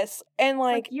use this. And,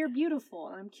 like, you're beautiful,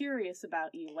 and I'm curious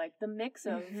about you. Like, the mix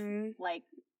of, like,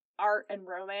 art and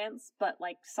romance, but,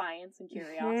 like, science and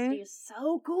curiosity is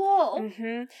so cool.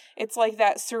 It's like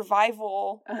that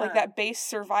survival, like that base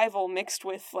survival mixed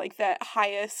with, like, that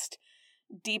highest,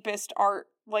 deepest art,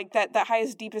 like that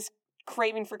highest, deepest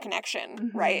craving for connection,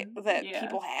 right? That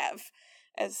people have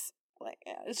as, like,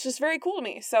 it's just very cool to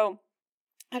me. So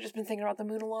I've just been thinking about the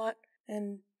moon a lot,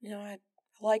 and, you know, I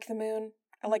like the moon.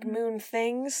 I like moon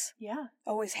things. Yeah.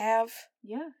 Always have.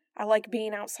 Yeah. I like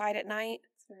being outside at night.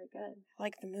 It's very good. I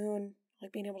like the moon. I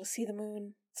like being able to see the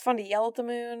moon. It's fun to yell at the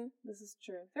moon. This is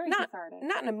true. Very cathartic.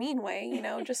 Not in a mean way, you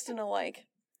know, just in a, like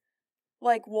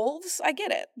wolves. I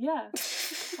get it. Yeah.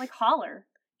 Like holler.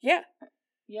 Yeah.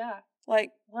 Yeah.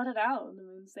 Like, let it out, and the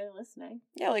moon's there listening.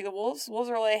 Yeah, like the wolves. Wolves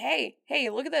are like, hey,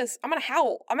 look at this. I'm gonna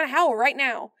howl right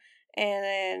now. And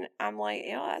then I'm like,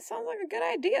 you know, that sounds like a good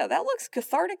idea. That looks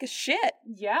cathartic as shit.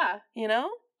 Yeah. You know?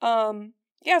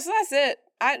 Yeah, so that's it.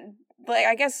 I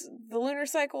guess the lunar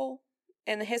cycle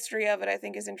and the history of it, I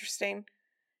think, is interesting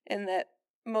in that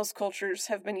most cultures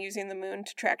have been using the moon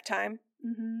to track time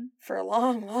for a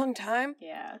long, long time.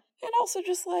 Yeah. And also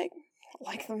just, like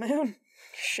the moon.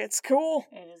 Shit's cool.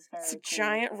 It is very It's a cool.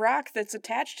 giant rock that's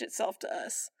attached itself to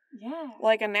us. Yeah.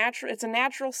 Like it's a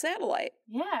natural satellite.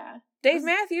 Yeah. Dave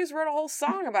Matthews wrote a whole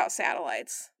song about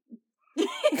satellites. Oh,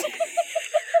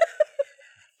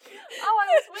 I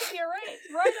was with you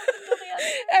right up until the end.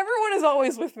 Everyone is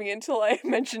always with me until I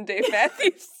mention Dave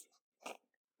Matthews.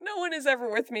 No one is ever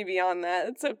with me beyond that.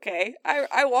 It's okay.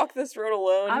 I walk this road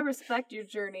alone. I respect your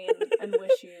journey and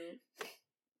wish you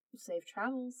safe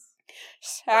travels.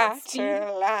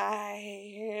 Satellite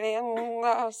in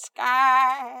the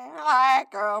sky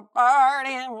like a bird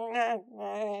in the...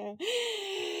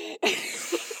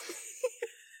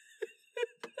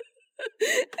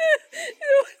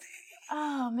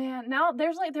 Oh man, now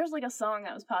there's like a song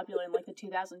that was popular in like the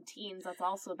 2000 teens that's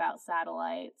also about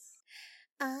satellites.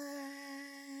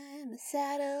 I'm a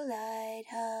satellite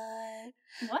heart.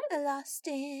 What? Lost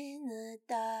in the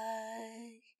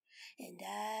dark, and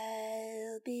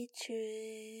I'll be true to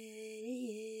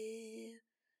you.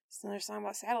 It's another song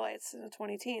about satellites in the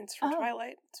 2010s from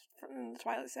Twilight. It's from the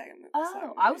Twilight Saga movie.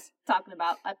 Oh, I was talking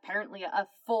about apparently a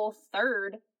full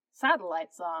third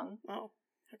Satellite song. Oh,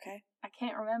 okay. I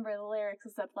can't remember the lyrics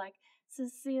except like,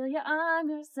 Cecilia, I'm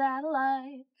your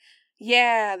satellite.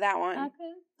 Yeah, that I one. can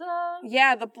fly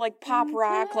Yeah, the like pop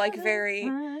rock, like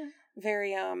together.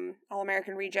 very All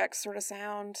American Rejects sort of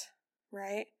sound,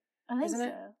 right? I think Isn't so.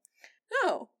 it?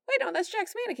 No, wait, no, that's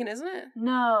Jack's Mannequin, isn't it?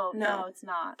 No, No. it's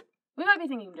not. We might be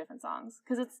thinking of different songs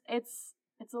because it's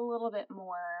a little bit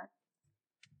more.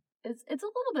 It's a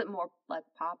little bit more like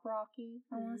pop rocky.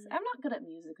 I want to say. I'm not good at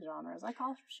music genres. I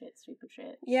call shit stupid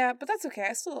shit. Yeah, but that's okay.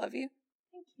 I still love you.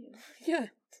 Thank you. Yeah,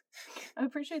 I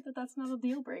appreciate that. That's not a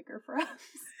deal breaker for us.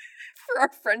 for our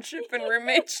friendship and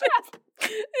roommateship.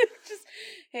 Just,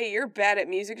 hey, you're bad at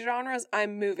music genres.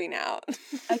 I'm moving out.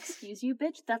 Excuse you,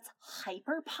 bitch. That's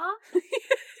hyper pop.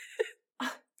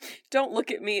 Don't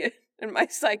look at me and my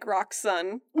psych rock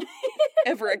son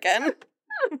ever again.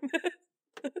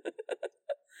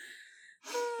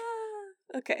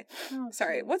 Okay, Oh,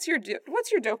 sorry. geez.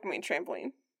 What's your dopamine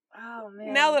trampoline? Oh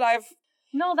man. Now that I've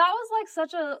No, that was like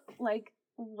such a like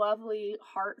lovely,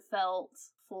 heartfelt,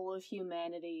 full of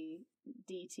humanity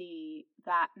DT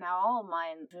that now all of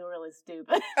mine feel really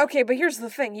stupid. okay, but here's the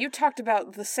thing: you talked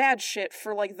about the sad shit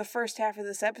for like the first half of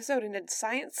this episode and did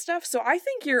science stuff, so I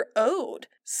think you're owed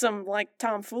some like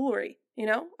tomfoolery. You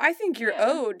know, I think you're Yeah.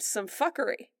 owed some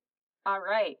fuckery. All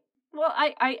right. Well,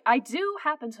 I do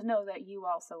happen to know that you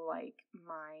also like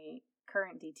my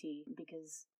current DT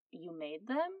because you made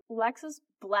them. Lex has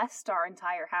blessed our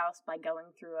entire house by going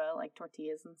through a like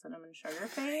tortillas and cinnamon sugar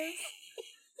phase.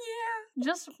 Yeah.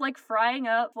 Just like frying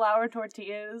up flour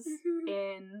tortillas Mhm.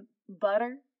 in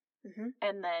butter Mhm.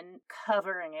 and then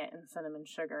covering it in cinnamon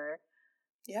sugar.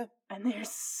 Yeah. And they're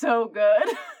so good.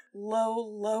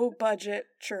 Low budget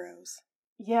churros.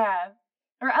 Yeah.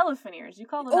 Or elephant ears. You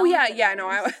call them Oh yeah, elephant yeah.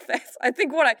 No, ears. I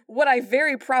think what I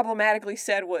very problematically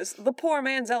said was the poor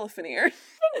man's elephant ear.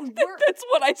 We're That's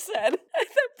what I said. I'm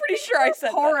pretty sure I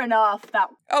said poor that. enough that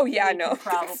Oh yeah, we no. could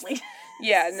probably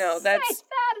Yeah, no, say that's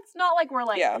that. It's not like we're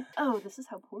like, yeah. oh, this is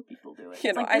how poor people do it. You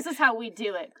It's know, like, this is how we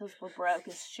do it because we're broke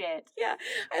as shit. Yeah.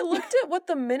 I looked at what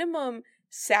the minimum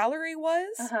salary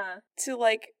was Uh-huh. to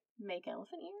like Make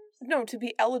elephant ears? no, to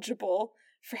be eligible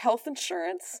for health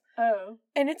insurance. Oh.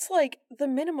 And it's like the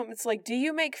minimum. It's like, do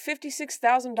you make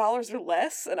 $56,000 or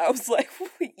less? And I was like,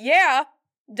 yeah,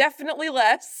 definitely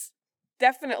less.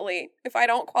 Definitely. If I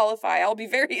don't qualify, I'll be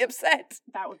very upset.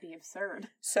 That would be absurd.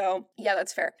 So yeah,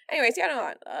 that's fair. Anyways, yeah,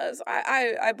 no,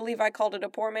 I believe I called it a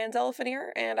poor man's elephant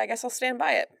ear, and I guess I'll stand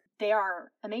by it. They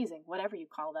are amazing, whatever you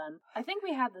call them. I think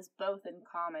we had this both in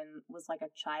common, was like a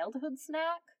childhood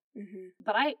snack. Mm-hmm.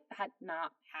 But I had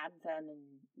not had them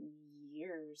in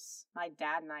years. My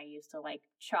dad and I used to like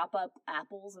chop up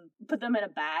apples and put them in a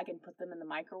bag and put them in the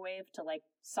microwave to like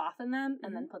soften them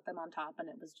and then put them on top, and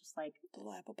it was just like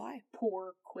Little apple pie.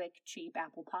 poor, quick, cheap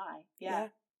apple pie. Yeah.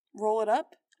 Roll it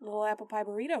up. Little apple pie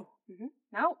burrito. Mm-hmm.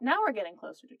 Now we're getting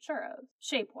closer to churros.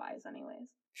 Shape wise, anyways.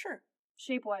 Sure.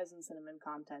 Shape wise and cinnamon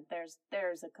content.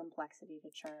 There's a complexity to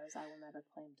churros I will never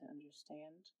claim to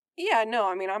understand. Yeah, no,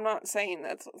 I mean, I'm not saying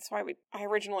that's why I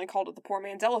originally called it the poor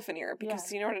man's elephant ear,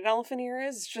 because Yeah. you know what an elephant ear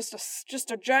is? It's just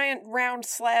a giant round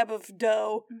slab of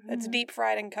dough that's Mhm. deep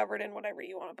fried and covered in whatever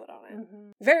you want to put on it.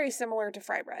 Mm-hmm. Very similar to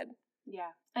fry bread.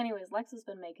 Yeah. Anyways, Lex has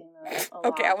been making those a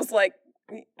Okay, I was like,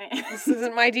 this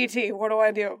isn't my DT. What do I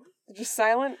do? Just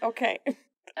silent? Okay.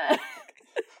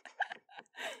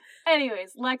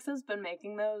 Anyways, Lex has been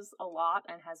making those a lot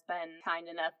and has been kind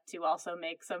enough to also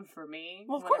make some for me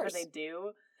Well, of whenever course. they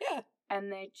do. Yeah.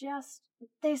 And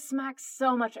they smack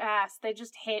so much ass. They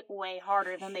just hit way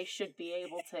harder than they should be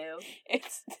able to.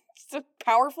 It's a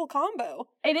powerful combo.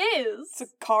 It is.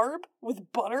 It's a carb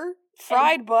with butter,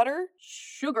 fried butter,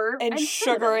 Sugar and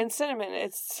sugar cinnamon. and cinnamon.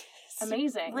 It's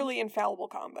Amazing. A really infallible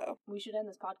combo. We should end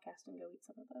this podcast and go eat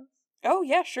some of those. Oh,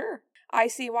 yeah, sure. I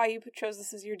see why you chose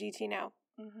this as your DT now.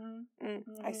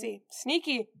 Mm-hmm. I see.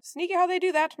 Sneaky how they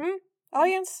do that,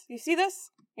 Audience, you see this?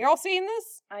 You're all seeing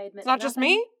this? I admit It's not just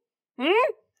nothing. me?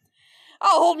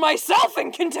 I'll hold myself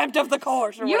in contempt of the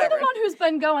court, or You're whatever. the one who's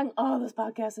been going, oh, this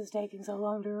podcast is taking so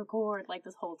long to record, like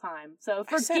this whole time. So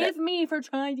I said forgive me for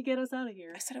trying to get us out of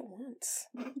here. I said it once.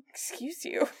 Excuse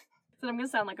you. So I'm gonna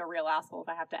sound like a real asshole if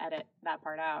I have to edit that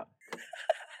part out.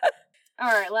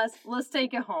 Alright, let's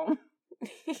take it home.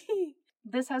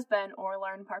 This has been Or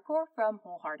Learn Parkour from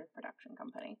Wholehearted Production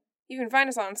Company. You can find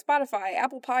us on Spotify,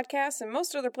 Apple Podcasts, and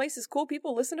most other places cool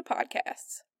people listen to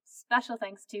podcasts. Special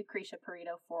thanks to Krisha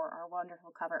Perito for our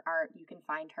wonderful cover art. You can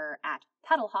find her at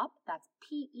Petalhop, that's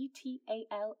Petalhop,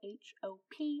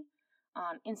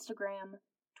 on Instagram,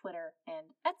 Twitter, and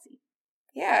Etsy.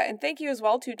 Yeah, and thank you as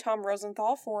well to Tom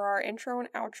Rosenthal for our intro and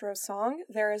outro song,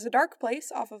 There Is a Dark Place,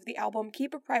 off of the album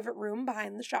Keep a Private Room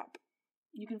Behind the Shop.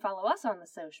 You can follow us on the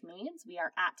social medias. We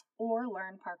are at Or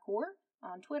Learn Parkour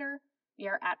on Twitter. We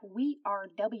are at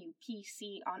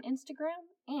WeAreWPC on Instagram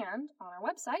and on our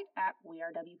website at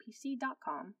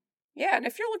wearewpc.com. Yeah, and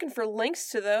if you're looking for links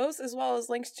to those, as well as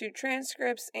links to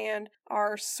transcripts and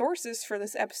our sources for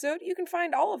this episode, you can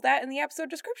find all of that in the episode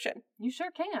description. You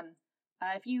sure can.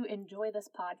 If you enjoy this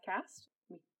podcast,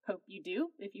 we hope you do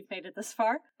if you've made it this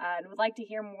far, and would like to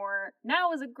hear more,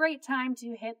 now is a great time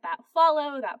to hit that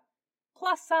follow, that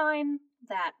plus sign,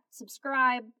 that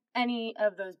subscribe, any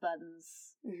of those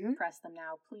buttons. Mm-hmm. Press them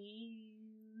now,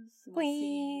 please.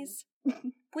 Please.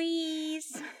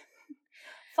 Please.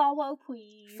 Follow,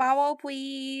 please. Follow,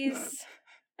 please.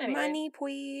 Anyway. Money,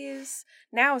 please.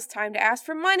 Now it's time to ask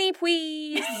for money,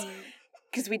 please.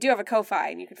 Because we do have a Ko-Fi,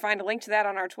 and you can find a link to that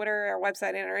on our Twitter, our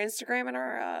website, and our Instagram, and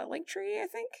our link tree, I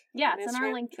think. Yeah, it's in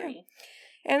our link tree.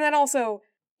 Yeah. And then also,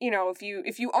 you know, if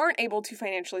you aren't able to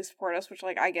financially support us, which,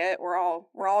 like, I get, we're all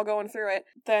going through it,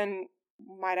 then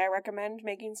might I recommend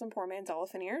making some poor man's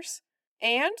elephant ears?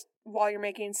 And while you're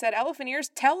making said elephant ears,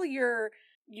 tell the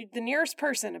nearest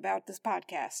person about this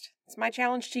podcast. It's my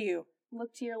challenge to you.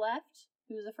 Look to your left.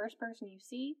 Who's the first person you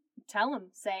see? Tell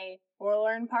them. Say, Or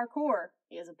Learn Parkour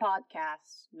is a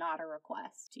podcast, not a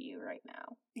request to you right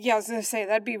now. Yeah, I was going to say,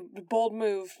 that'd be a bold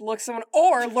move. Look someone,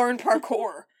 or learn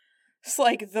parkour. It's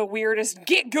like the weirdest,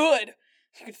 get good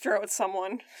you could throw at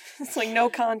someone. It's like no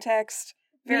context.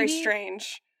 Very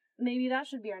strange. Maybe that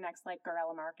should be our next, like,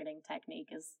 guerrilla marketing technique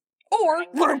is... Or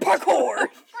learn parkour!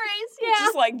 Phrase, yeah.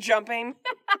 Just like jumping.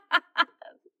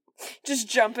 Just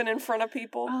jumping in front of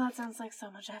people. Oh, that sounds like so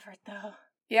much effort, though.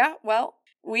 Yeah, well,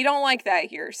 we don't like that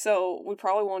here, so we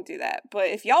probably won't do that. But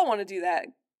if y'all want to do that,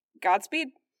 Godspeed.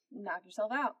 Knock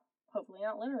yourself out. Hopefully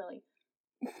not literally.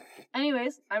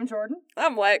 Anyways, I'm Jordan.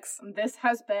 I'm Lex. This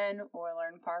has been Or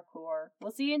Learn Parkour.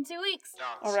 We'll see you in 2 weeks.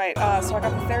 All right, so I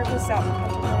got the therapist out.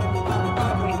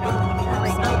 Wait, no.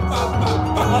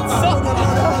 What's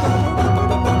up?